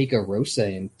going to take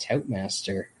Arosa and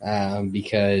Toutmaster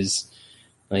because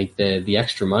like the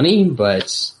extra money,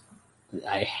 but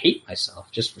I hate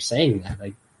myself just for saying that.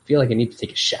 I feel like I need to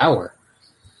take a shower.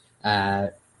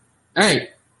 All right,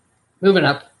 moving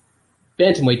up,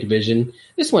 bantamweight division.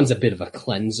 This one's a bit of a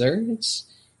cleanser.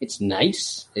 It's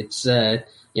nice. It's a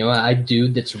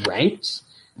dude that's ranked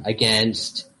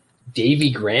against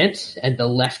Davy Grant and the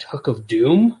left hook of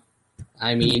doom.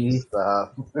 I mean,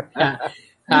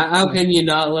 how can you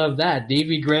not love that?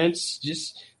 Davy Grant's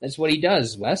that's what he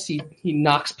does, Wes. He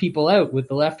knocks people out with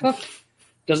the left hook.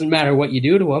 Doesn't matter what you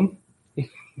do to him.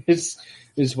 This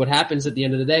is what happens at the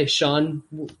end of the day. Sean,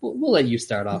 we'll let you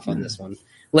start off on this one.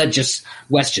 Wes just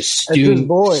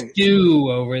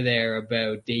stew over there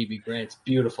about Davy Grant's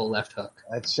beautiful left hook.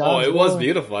 It was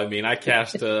beautiful. I mean, I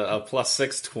cashed a plus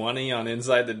 620 on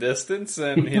inside the distance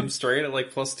and him straight at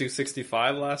like plus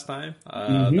 265 last time.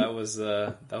 That was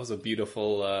a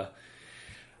beautiful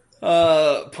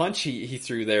punch he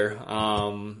threw there.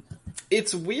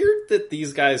 It's weird that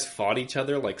these guys fought each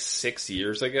other like 6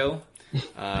 years ago.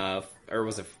 Or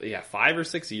was it 5 or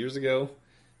 6 years ago?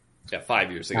 Yeah,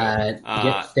 5 years ago.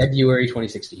 February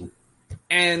 2016.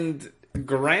 And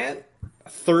Grant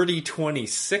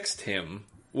 30-26'd him,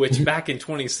 which back in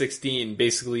 2016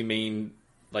 basically mean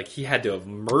like he had to have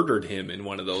murdered him in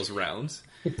one of those rounds.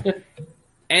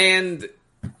 And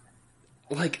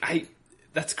like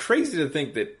that's crazy to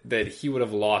think that he would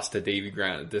have lost to Davy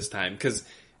Grant at this time, because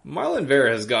Marlon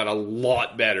Vera has got a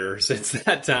lot better since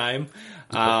that time.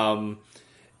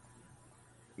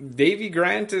 Davy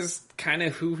Grant is kind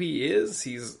of who he is.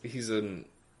 He's an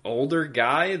older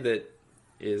guy that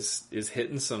is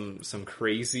hitting some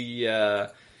crazy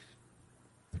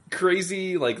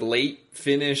like late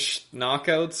finish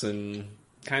knockouts and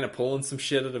kind of pulling some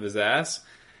shit out of his ass.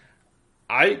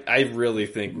 I really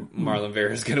think Marlon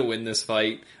Vera is going to win this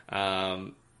fight.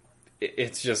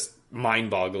 It's just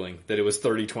mind-boggling that it was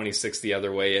 30-26 the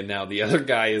other way, and now the other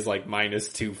guy is like minus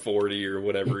 240 or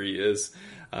whatever he is.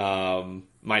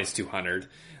 minus 200.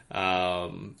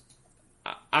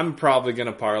 I'm probably going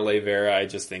to parlay Vera. I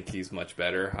just think he's much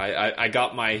better. I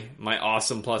got my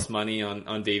awesome plus money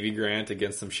on Davy Grant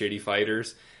against some shitty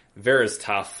fighters. Vera's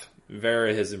tough.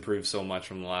 Vera has improved so much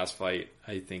from the last fight.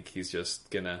 I think he's just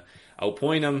going to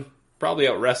outpoint him, probably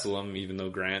out-wrestle him, even though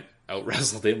Grant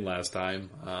out-wrestled him last time.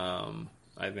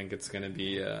 I think it's going to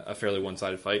be a fairly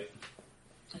one-sided fight.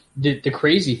 The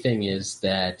crazy thing is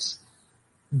that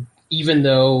even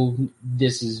though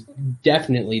this is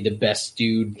definitely the best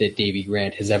dude that Davy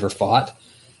Grant has ever fought,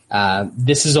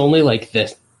 this is only like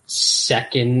the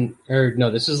second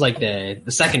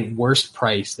worst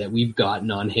price that we've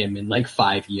gotten on him in like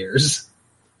 5 years.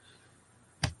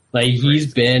 Like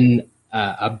he's been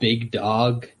a big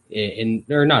dog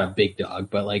or not a big dog,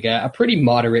 but like a pretty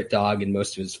moderate dog in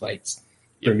most of his fights.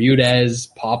 Yep. Bermudez,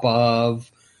 Popov,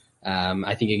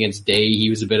 I think against Day he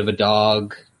was a bit of a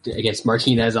dog. Against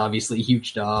Martinez, obviously a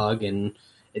huge dog, and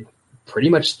pretty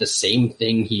much the same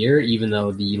thing here, even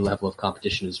though the level of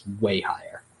competition is way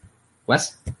higher.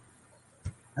 Wes?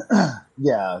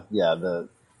 Yeah, the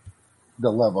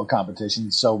level of competition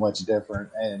is so much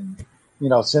different, and you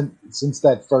know, since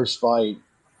that first fight,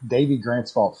 Davy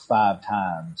Grant's fought 5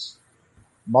 times,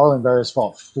 Marlon Vera's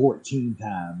fought 14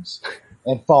 times,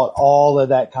 and fought all of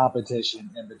that competition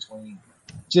in between.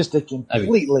 Just a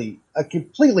completely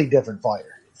different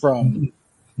fighter. From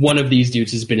one of these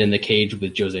dudes has been in the cage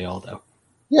with Jose Aldo.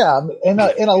 Yeah, and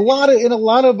a lot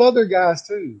of other guys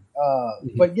too.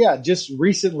 But yeah, just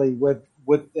recently with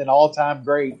an all-time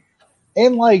great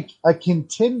and like a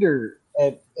contender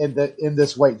in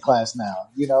this weight class now.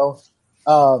 You know,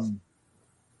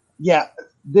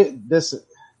 this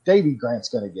Davy Grant's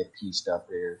going to get pieced up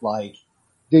here. Like,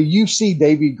 do you see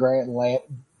Davy Grant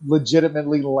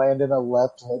legitimately landing a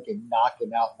left hook and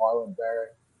knocking out Marlon Vera?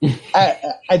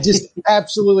 I just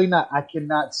absolutely not. I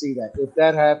cannot see that. If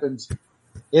that happens,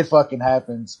 it fucking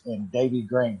happens, and Davy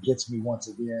Grant gets me once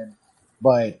again.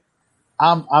 But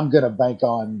I'm gonna bank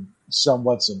on some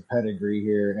pedigree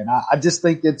here, and I just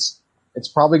think it's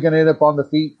probably gonna end up on the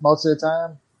feet most of the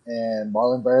time, and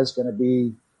Marlon Vera's gonna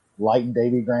be lighting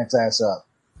Davy Grant's ass up.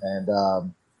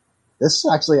 And this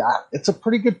is actually it's a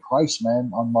pretty good price,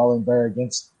 man, on Marlon Vera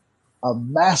against a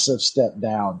massive step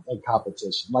down in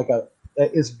competition, like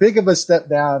as big of a step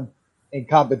down in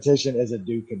competition as a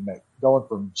dude can make, going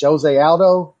from Jose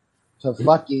Aldo to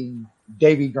fucking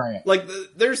Davy Grant. Like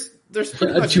there's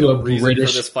pretty much no reason for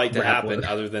this fight to happen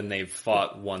other than they've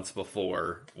fought once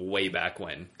before, way back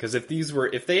when. Because if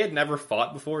they had never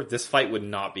fought before, this fight would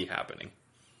not be happening.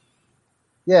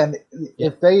 Yeah, and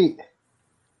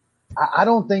I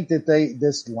don't think that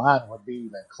this line would be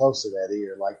even close to that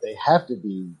either. Like they have to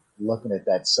be looking at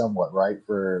that somewhat, right?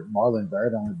 For Marlon Vera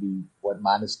to only be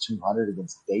minus 200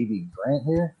 against Davy Grant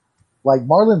here. Like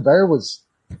Marlon Vera was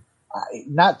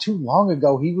not too long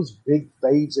ago, he was big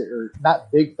phase, or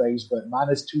not big phase, but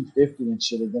minus 250 and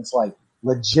shit against like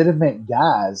legitimate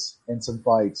guys in some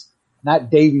fights,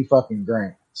 not Davy fucking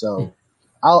Grant. So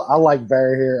I like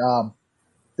Vera here.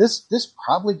 This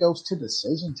probably goes to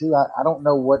decision too. I don't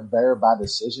know what Vera by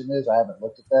decision is. I haven't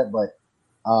looked at that, but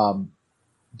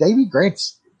Davy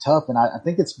Grant's tough, and I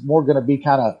think it's more going to be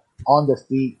kind of on the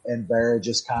feet and Vera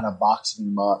just kind of boxing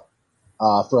him up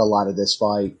for a lot of this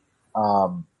fight.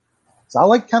 So I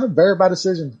like kind of Vera by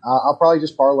decision. I'll probably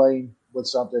just parlay with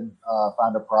something,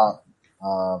 find a prop.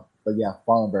 But yeah,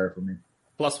 Marlon Vera for me.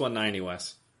 Plus 190,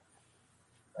 Wes.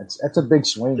 That's a big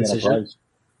swing in a price.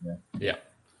 Yeah.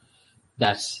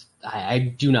 I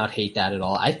do not hate that at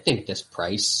all. I think this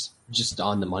price just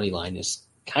on the money line is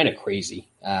kind of crazy.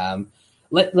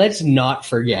 Let's not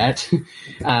forget.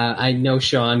 I know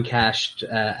Sean cashed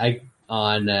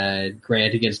on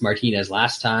Grant against Martinez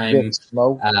last time.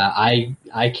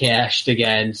 I cashed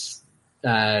against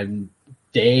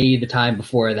Day the time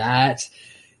before that.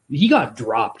 He got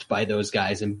dropped by those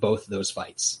guys in both of those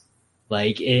fights.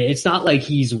 Like, it's not like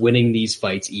he's winning these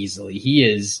fights easily. He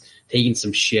is taking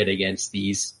some shit against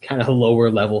these kind of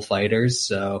lower level fighters.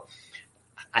 So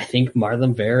I think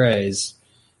Marlon Vera is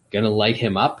going to light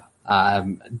him up.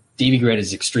 Davy Grant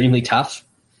is extremely tough.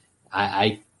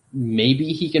 I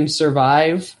maybe he can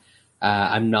survive.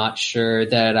 I'm not sure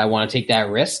that I want to take that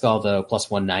risk, although plus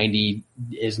 190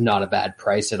 is not a bad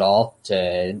price at all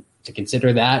to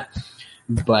consider that.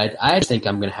 But I think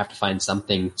I'm going to have to find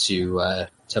something to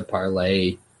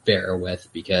parlay Vera with,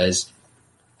 because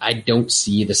I don't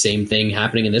see the same thing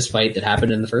happening in this fight that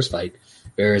happened in the first fight.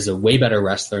 Vera is a way better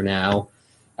wrestler now.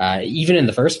 Even in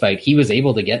the first fight, he was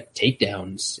able to get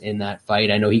takedowns in that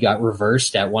fight. I know he got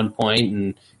reversed at one point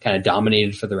and kind of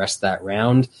dominated for the rest of that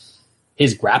round.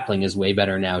 his grappling is way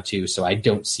better now too, so I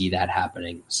don't see that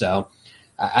happening. So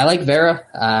I like Vera.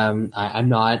 I'm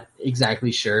not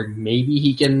exactly sure. Maybe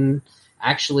he can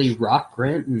actually rock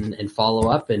Grant and follow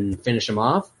up and finish him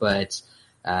off, but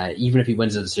even if he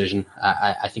wins the decision,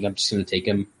 I think I'm just going to take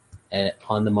him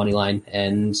on the money line,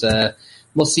 and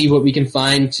we'll see what we can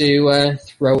find to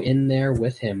throw in there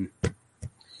with him.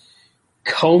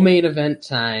 Co-main event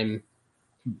time,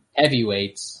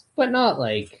 heavyweights, but not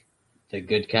like the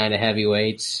good kind of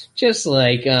heavyweights. Just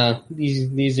like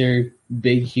these are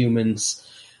big humans.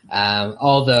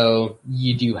 Although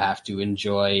you do have to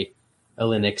enjoy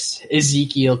Oleinik's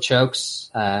Ezekiel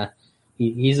chokes.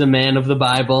 He's a man of the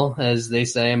Bible, as they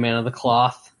say, a man of the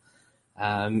cloth.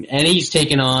 And he's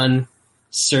taken on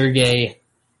Sergey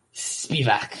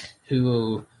Spivak,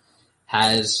 who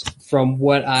has, from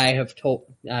what I have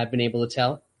been able to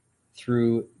tell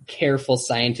through careful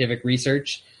scientific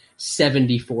research,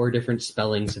 74 different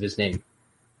spellings of his name.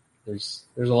 There's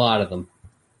a lot of them.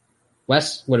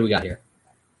 Wes, what do we got here?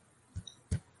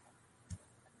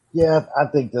 Yeah, I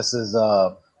think this is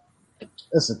a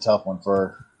tough one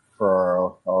for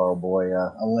our boy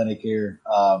Oleinik here.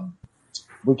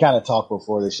 We kind of talked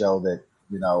before the show that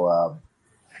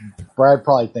Brad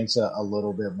probably thinks a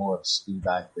little bit more of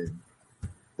Spivak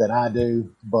than I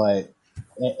do, but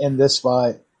in this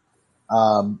fight,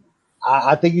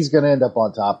 I think he's going to end up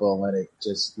on top of Oleinik,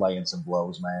 just laying some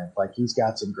blows, man. Like, he's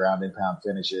got some ground and pound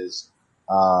finishes.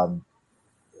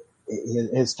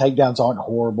 His takedowns aren't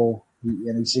horrible,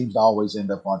 and he seems to always end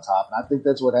up on top. And I think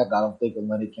that's what happened. I don't think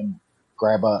Oleinik can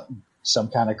grab some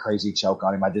kind of crazy choke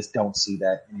on him. I just don't see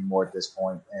that anymore at this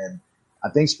point. And I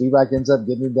think Spivak ends up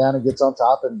getting him down and gets on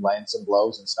top and lands some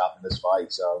blows and stopping this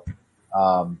fight. So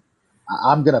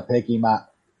I'm going to pick him. I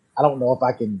don't know if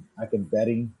I can bet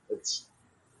him.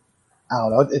 I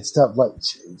don't know. It's tough. Like,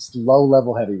 it's low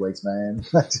level heavyweights, man.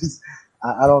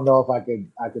 I don't know if I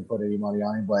could put any money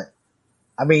on him, but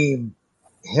I mean,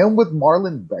 him with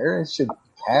Marlon Vera should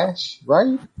cash,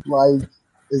 right? Like,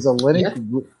 is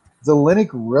Oleinik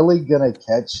really gonna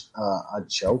catch a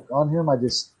choke on him?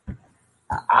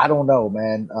 I don't know,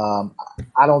 man.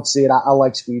 I don't see it. I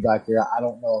like Spivak here. I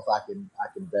don't know if I can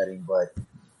bet him, but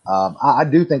I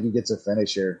do think he gets a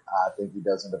finisher. I think he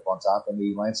does end up on top, and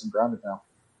he lands some ground and pound.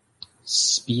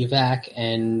 Spivak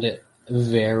and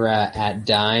Vera at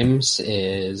dimes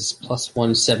is plus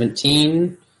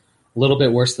 117. A little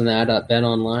bit worse than that at Bet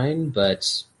Online,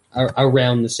 but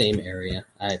around the same area.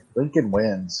 Lincoln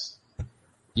wins.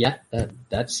 Yeah,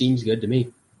 that seems good to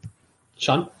me.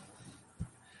 Sean?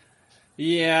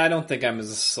 Yeah, I don't think I'm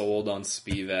as sold on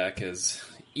Spivak as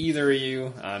either of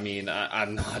you. I mean,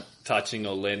 I'm not touching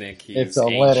Oleinik. He's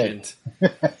ancient.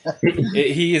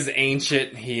 He is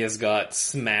ancient. He has got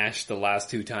smashed the last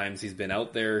 2 times he's been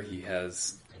out there. He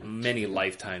has many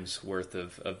lifetimes worth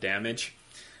of damage.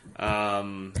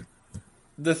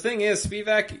 The thing is,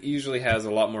 Spivak usually has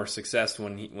a lot more success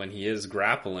when he is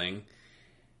grappling.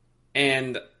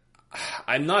 And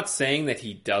I'm not saying that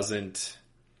he doesn't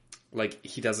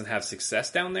have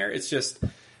success down there. It's just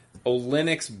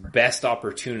Oleinik's best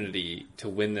opportunity to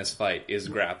win this fight is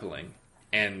grappling.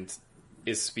 And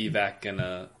is Spivak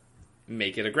gonna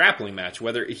make it a grappling match?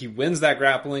 Whether he wins that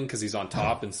grappling because he's on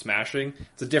top and smashing,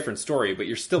 it's a different story, but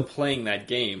you're still playing that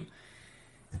game.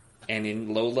 And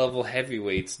in low-level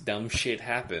heavyweights, dumb shit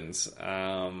happens.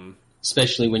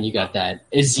 Especially when you got that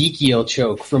Ezekiel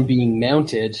choke from being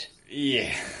mounted.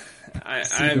 Yeah.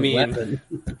 I mean,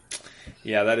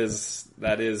 yeah, that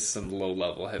is some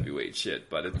low-level heavyweight shit,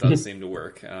 but it does seem to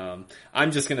work.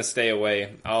 I'm just going to stay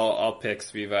away. I'll pick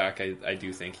Spivak. I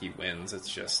do think he wins. It's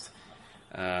just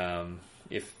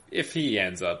if he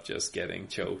ends up just getting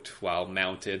choked while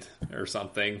mounted or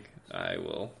something, I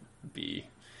will be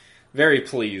very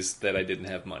pleased that I didn't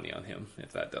have money on him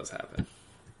if that does happen.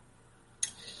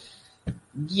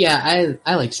 Yeah,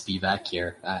 I like Spivak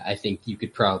here. I think you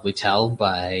could probably tell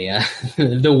by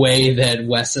the way that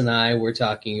Wes and I were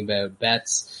talking about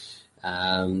bets.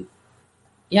 I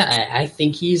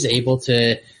think he's able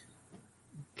to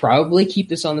probably keep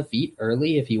this on the feet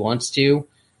early if he wants to.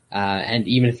 And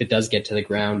even if it does get to the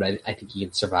ground, I think he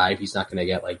can survive. He's not going to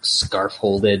get like scarf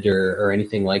holded or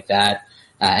anything like that.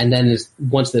 And then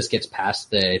once this gets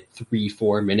past the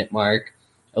 3-4 minute mark,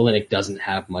 Oleinik doesn't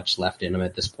have much left in him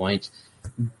at this point.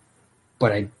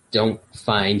 But I don't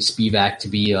find Spivak to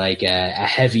be like a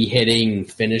heavy hitting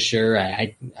finisher.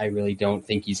 I really don't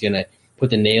think he's going to put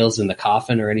the nails in the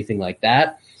coffin or anything like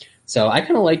that. So I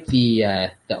kind of like the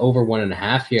over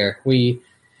 1.5 here.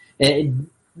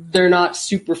 They're not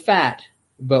super fat,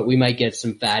 but we might get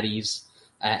some fatties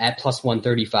at plus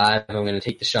 135. I'm going to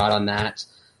take the shot on that.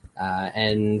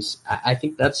 And I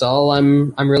think that's all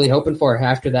I'm really hoping for.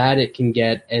 After that, it can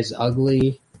get as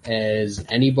ugly as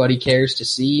anybody cares to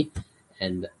see,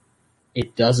 and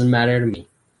it doesn't matter to me.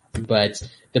 But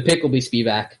the pick will be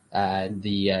Spivak.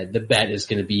 The bet is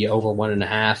going to be over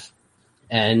 1.5,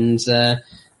 and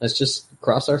let's just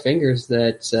cross our fingers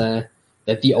that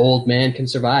the old man can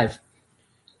survive.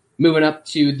 Moving up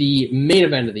to the main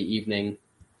event of the evening,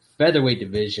 featherweight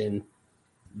division,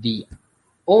 the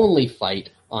only fight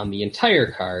on the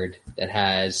entire card that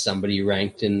has somebody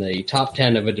ranked in the top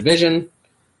 10 of a division.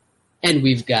 And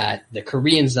we've got the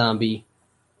Korean zombie,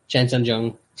 Chan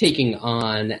Sung-jung, taking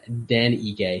on Dan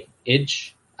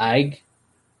Ige. I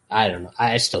don't know.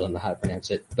 I still don't know how to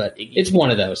pronounce it, but it's one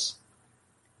of those.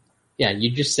 Yeah, you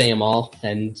just say them all,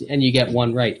 and you get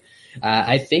one right.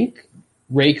 I think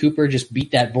Ray Cooper just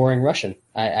beat that boring Russian.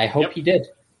 I hope he did.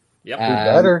 Yep.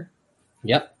 Better.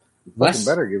 Yep. Wes,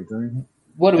 better give it to me.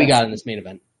 What do we got in this main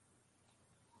event?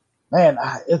 Man,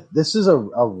 this is a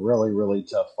really, really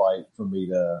tough fight for me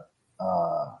to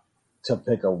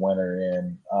pick a winner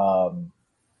in.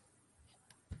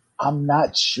 I'm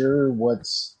not sure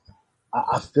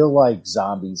I feel like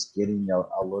Zombie's getting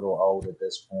a little old at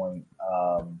this point.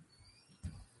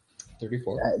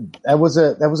 34. That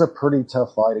was a pretty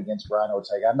tough fight against Brian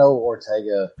Ortega. I know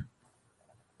Ortega,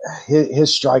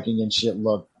 his striking and shit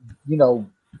looked,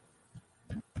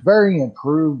 very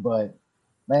improved, but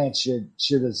man,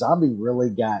 should a Zombie really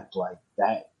got like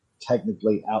that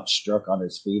technically outstruck on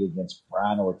his feet against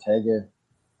Brian Ortega?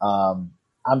 I'm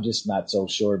just not so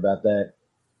sure about that.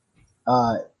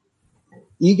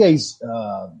 Ige's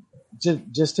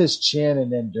just his chin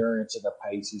and endurance and the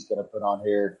pace he's going to put on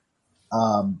here.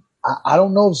 I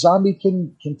don't know if Zombie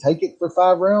can take it for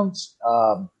 5 rounds.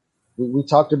 We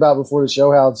talked about before the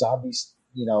show how Zombie's,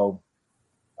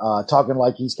 talking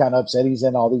like he's kind of upset he's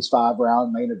in all these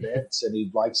 5-round main events and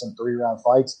he'd like some 3-round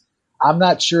fights. I'm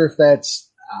not sure if I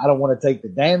don't want to take the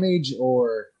damage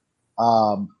or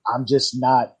I'm just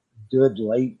not good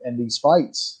late in these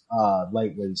fights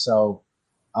lately. So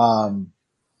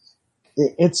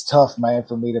it's tough, man,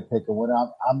 for me to pick a winner.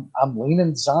 I'm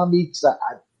leaning Zombie because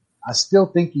I still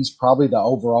think he's probably the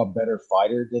overall better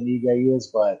fighter than Ige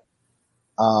is, but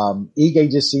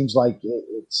Ige just seems like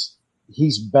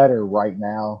he's better right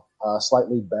now,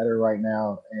 slightly better right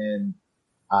now, and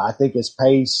I think his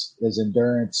pace, his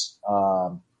endurance,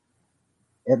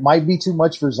 it might be too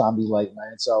much for Zombie late,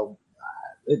 man. So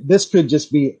this could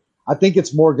just be. I think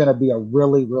it's more going to be a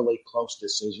really, really close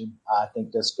decision. I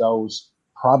think this goes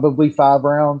probably 5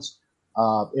 rounds.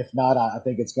 If not, I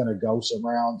think it's going to go some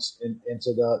rounds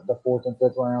into the 4th and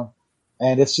 5th round.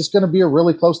 And it's just going to be a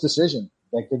really close decision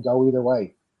that could go either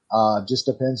way. Just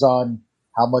depends on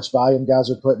how much volume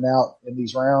guys are putting out in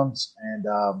these rounds. And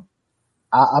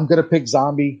I'm going to pick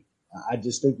Zombie. I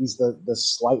just think he's the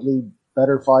slightly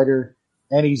better fighter,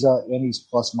 and he's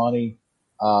plus money.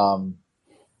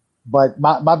 But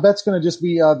my bet's going to just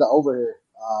be the over here.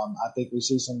 I think we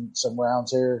see some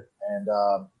rounds here, and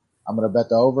I'm going to bet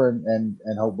the over and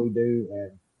hope we do.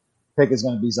 And pick is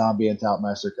going to be Zombie and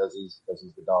Toutmaster because he's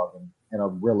the dog in a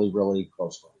really, really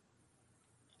close fight.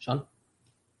 Sean?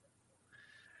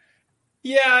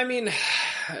 Yeah, I mean,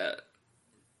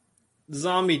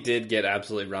 Zombie did get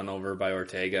absolutely run over by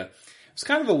Ortega. It was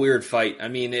kind of a weird fight. I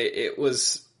mean, it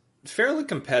was fairly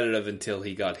competitive until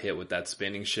he got hit with that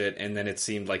spinning shit, and then it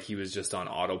seemed like he was just on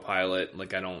autopilot.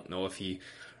 Like, I don't know if he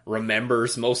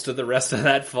remembers most of the rest of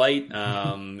that fight.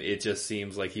 It just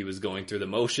seems like he was going through the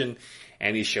motion,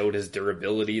 and he showed his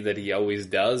durability that he always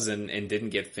does and didn't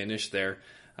get finished there.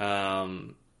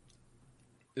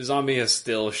 Zombie has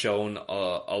still shown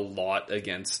a lot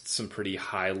against some pretty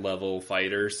high-level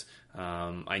fighters.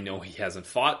 I know he hasn't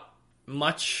fought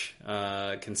much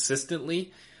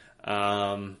consistently.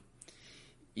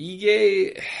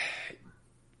 Ige's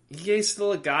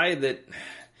still a guy that,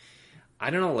 I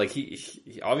don't know, like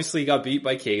he obviously got beat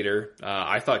by Cater.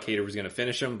 I thought Cater was going to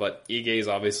finish him, but Ige's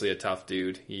obviously a tough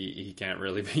dude. He can't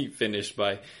really be finished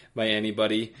by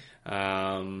anybody.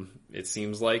 It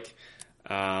seems like,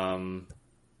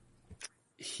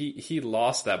 he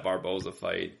lost that Barboza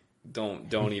fight.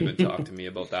 Don't even talk to me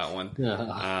about that one.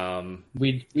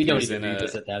 We don't even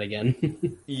revisit that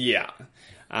again. Yeah.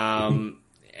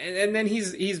 And then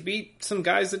he's beat some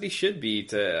guys that he should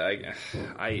beat.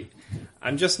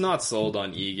 I'm just not sold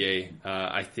on Ige.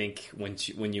 I think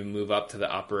when you move up to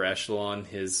the upper echelon,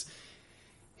 his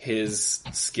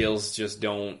skills just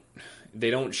don't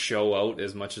show out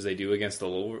as much as they do against the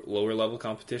lower level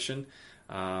competition.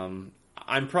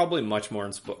 I'm probably much more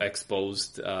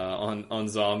exposed on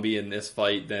Zombie in this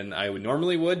fight than I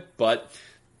normally would, but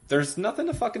there's nothing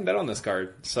to fucking bet on this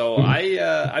card. So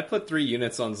I put 3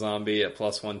 units on Zombie at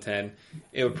plus 110.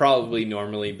 It would probably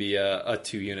normally be a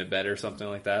 2-unit bet or something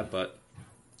like that, but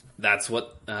that's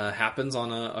what happens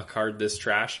on a card this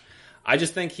trash. I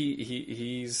just think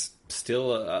he's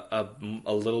still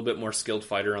a little bit more skilled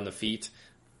fighter on the feet.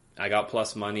 I got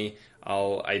plus money.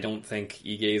 I don't think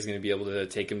Ige is going to be able to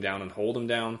take him down and hold him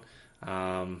down.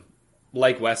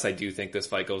 Like Wes, I do think this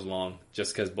fight goes long,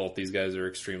 just because both these guys are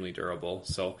extremely durable.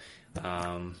 So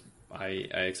I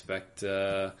expect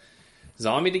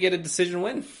Zombie to get a decision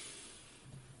win.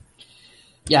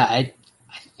 Yeah, I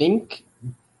think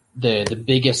the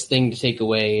biggest thing to take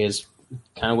away is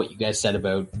kind of what you guys said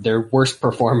about their worst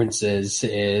performances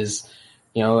is,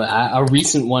 a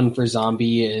recent one for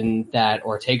Zombie in that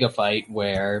Ortega fight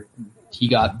where he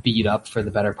got beat up for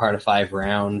the better part of 5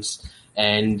 rounds.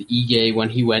 And Ige, when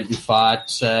he went and fought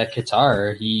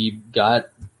Qatar, he got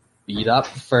beat up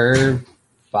for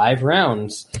 5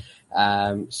 rounds.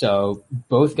 So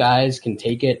both guys can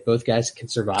take it. Both guys can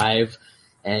survive.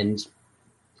 And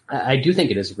I do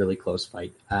think it is a really close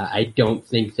fight. I don't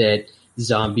think that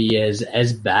Zombie is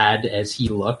as bad as he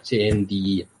looked in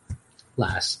the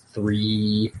last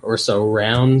 3 or so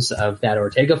rounds of that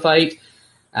Ortega fight.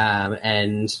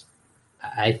 And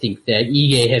I think that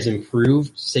Ige has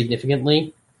improved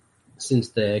significantly since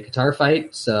the Qatar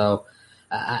fight. So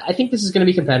I think this is going to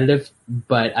be competitive,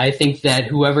 but I think that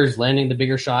whoever's landing the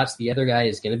bigger shots, the other guy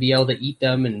is going to be able to eat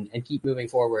them and keep moving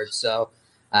forward. So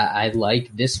I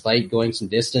like this fight going some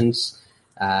distance.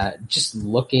 Just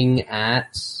looking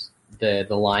at the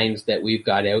lines that we've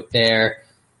got out there,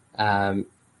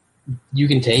 you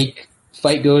can take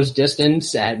fight goes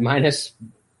distance at minus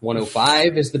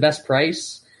 105 is the best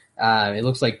price. It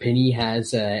looks like Penny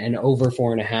has an over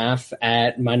 4.5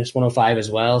 at minus 105 as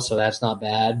well, so that's not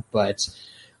bad. But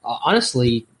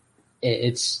honestly,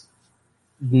 it's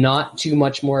not too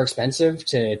much more expensive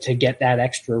to get that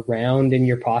extra round in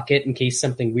your pocket in case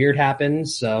something weird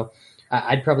happens. So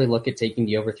I'd probably look at taking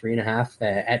the over 3.5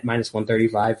 at minus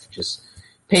 135. Just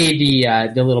pay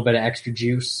the little bit of extra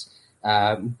juice.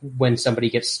 When somebody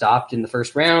gets stopped in the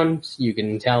first round, you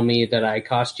can tell me that I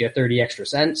cost you 30 extra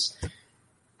cents.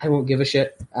 I won't give a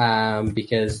shit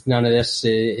because none of this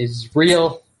is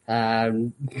real.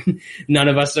 None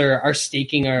of us are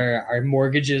staking our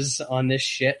mortgages on this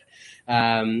shit.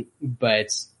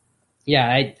 But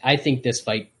yeah, I think this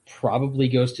fight probably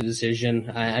goes to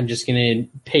decision. I'm just going to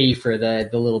pay for the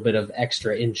little bit of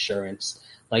extra insurance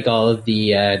like all of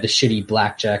the shitty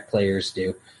blackjack players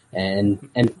do and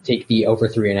take the over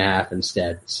 3.5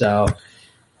 instead. So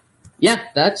yeah,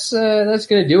 that's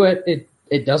going to do it.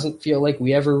 It doesn't feel like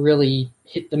we ever really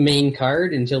hit the main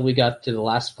card until we got to the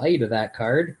last fight of that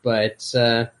card. But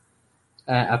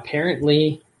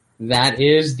apparently that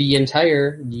is the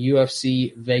entire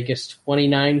UFC Vegas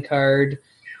 29 card,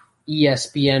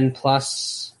 ESPN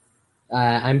Plus.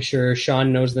 I'm sure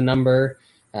Sean knows the number.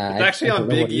 It's actually on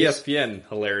big ESPN,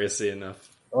 hilariously enough.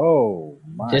 Oh,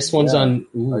 my This one's God. on...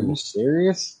 Ooh, Are you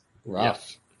serious?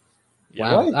 rough.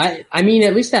 Yeah. Wow. What? I mean,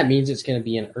 at least that means it's going to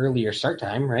be an earlier start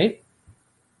time, right?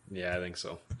 Yeah, I think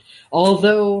so.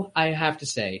 Although, I have to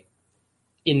say,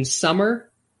 in summer,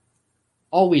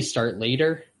 always start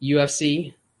later,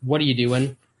 UFC. What are you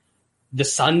doing? The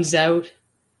sun's out.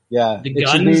 Yeah. The it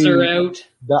should guns be are out.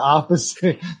 The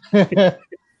opposite.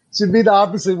 Should be the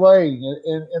opposite way.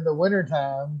 In the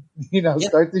wintertime, Yeah.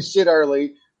 start this shit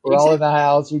early. We're all in the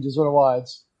house. We just want to watch.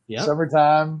 Yeah.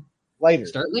 Summertime, later.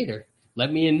 Start later.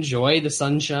 Let me enjoy the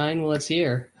sunshine while it's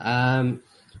here.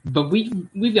 But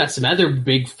we've got some other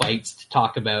big fights to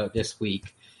talk about this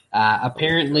week.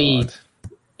 Apparently,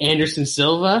 Anderson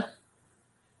Silva,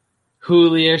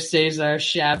 Julio Cesar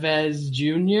Chavez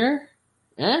Jr.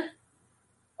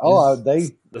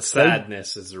 The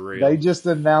sadness is real. They just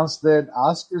announced that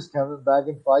Oscar's coming back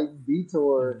and fighting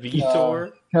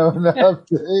Vitor. Coming up,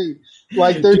 too.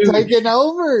 Like they're taking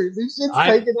over. This shit's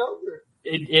taking over.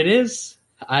 It is.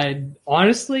 I want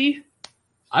to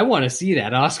see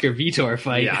that Oscar Vitor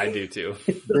fight. Yeah, I do too.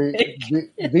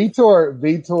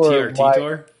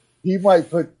 Vitor he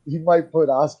might put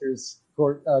Oscar's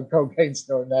cocaine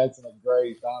snorting ass in a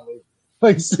grave, finally.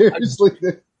 Like seriously.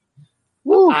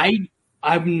 Woo.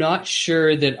 I'm not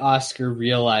sure that Oscar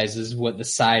realizes what the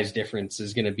size difference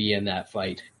is going to be in that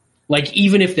fight. Like,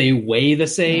 even if they weigh the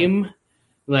same,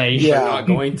 like... They're not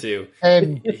going to.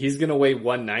 And he's going to weigh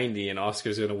 190 and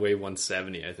Oscar's going to weigh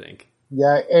 170, I think.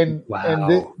 Yeah, and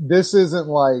Wow. This isn't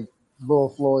like Bull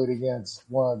Floyd against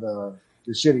one of the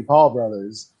shitty Paul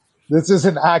brothers. This is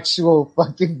an actual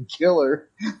fucking killer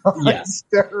on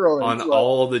steroids. On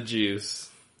all the juice.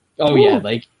 Oh, yeah,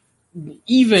 like...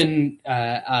 even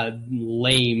a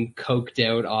lame, coked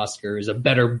out Oscar is a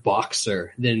better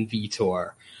boxer than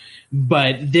Vitor.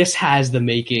 But this has the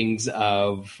makings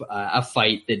of a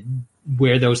fight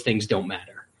where those things don't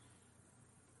matter.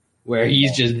 Where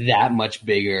he's just that much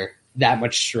bigger, that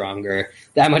much stronger,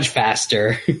 that much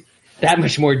faster, that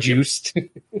much more juiced.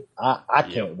 I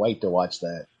can't wait to watch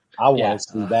that. I want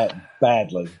to see that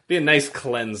badly. Be a nice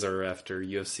cleanser after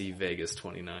UFC Vegas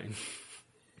 29.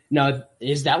 No,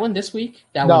 is that one this week?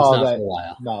 That one's not for a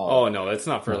while. No. Oh, no, it's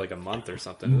not for like a month or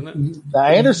something, isn't it? The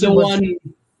Anderson one.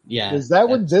 Yeah. Is that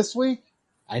one this week?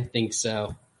 I think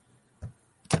so.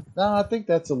 No, I think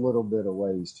that's a little bit of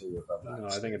ways too. No,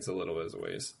 I think it's a little bit of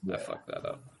ways. Yeah. I fucked that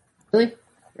up. Really?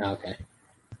 Okay.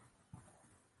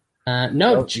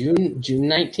 No, June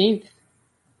 19th.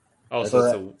 Oh, so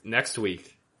it's the next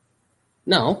week.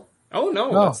 No. Oh,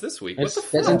 no, that's this week. What the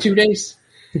fuck? That's in 2 days.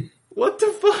 What the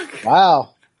fuck?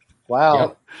 Wow.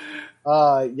 Yep.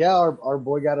 Yeah, our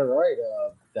boy got it right.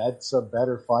 That's a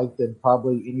better fight than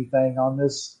probably anything on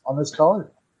this card.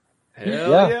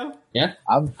 Hell yeah.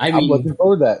 I'm looking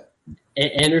forward to that.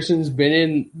 Anderson's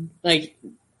been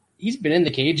he's been in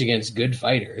the cage against good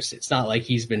fighters. It's not like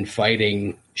he's been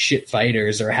fighting shit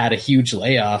fighters or had a huge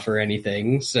layoff or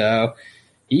anything. So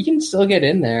he can still get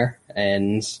in there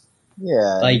and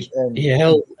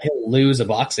he'll lose a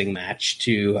boxing match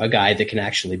to a guy that can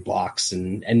actually box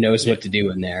and knows what to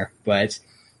do in there. But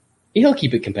he'll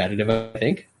keep it competitive, I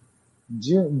think.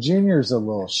 Junior's a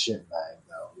little shitbag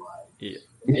though.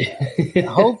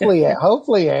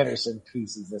 Hopefully Anderson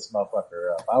pieces this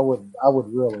motherfucker up. I would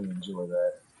really enjoy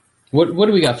that. What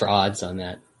do we got for odds on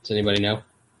that? Does anybody know?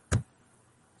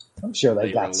 I'm sure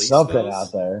they got something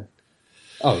out there.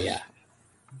 Oh yeah.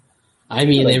 I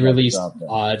mean, they released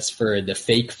odds for the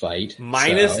fake fight.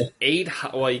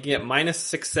 -8. Well, you can get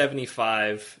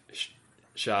 -675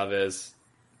 Chavez,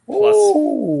 plus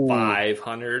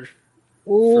 500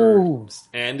 for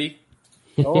Andy.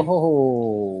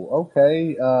 Oh,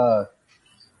 okay.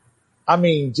 I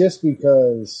mean, just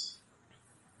because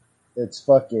it's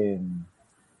fucking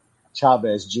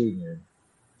Chavez Jr.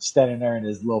 standing there in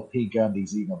his little pink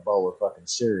undies eating a bowl of fucking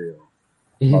cereal,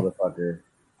 motherfucker.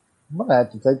 I'm going to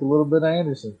have to take a little bit of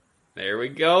Anderson. There we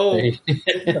go. I'm going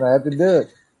to have to do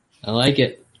it. I like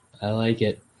it. All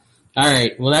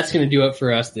right. Well, that's going to do it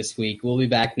for us this week. We'll be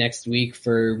back next week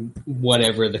for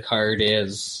whatever the card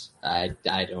is. I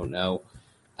don't know.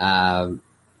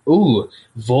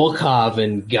 Volkov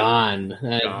and Gane.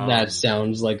 That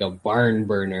sounds like a barn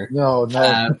burner. No.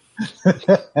 My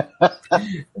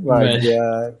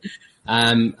God.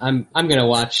 I'm gonna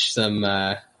watch some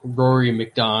Rory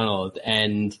McDonald,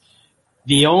 and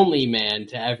the only man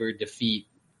to ever defeat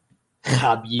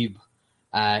Khabib,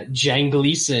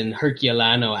 Jangleeson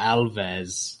Herculano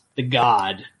Alves, the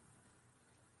God,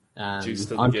 on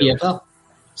PFL.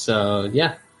 So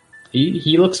yeah,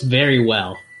 he looks very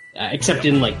well. Except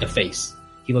in like the face.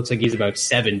 He looks like he's about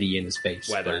 70 in his face.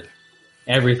 Weathered.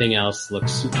 Everything else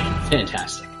looks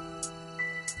fantastic.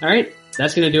 All right.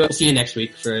 That's going to do it. We'll see you next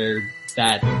week for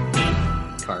that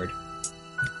card.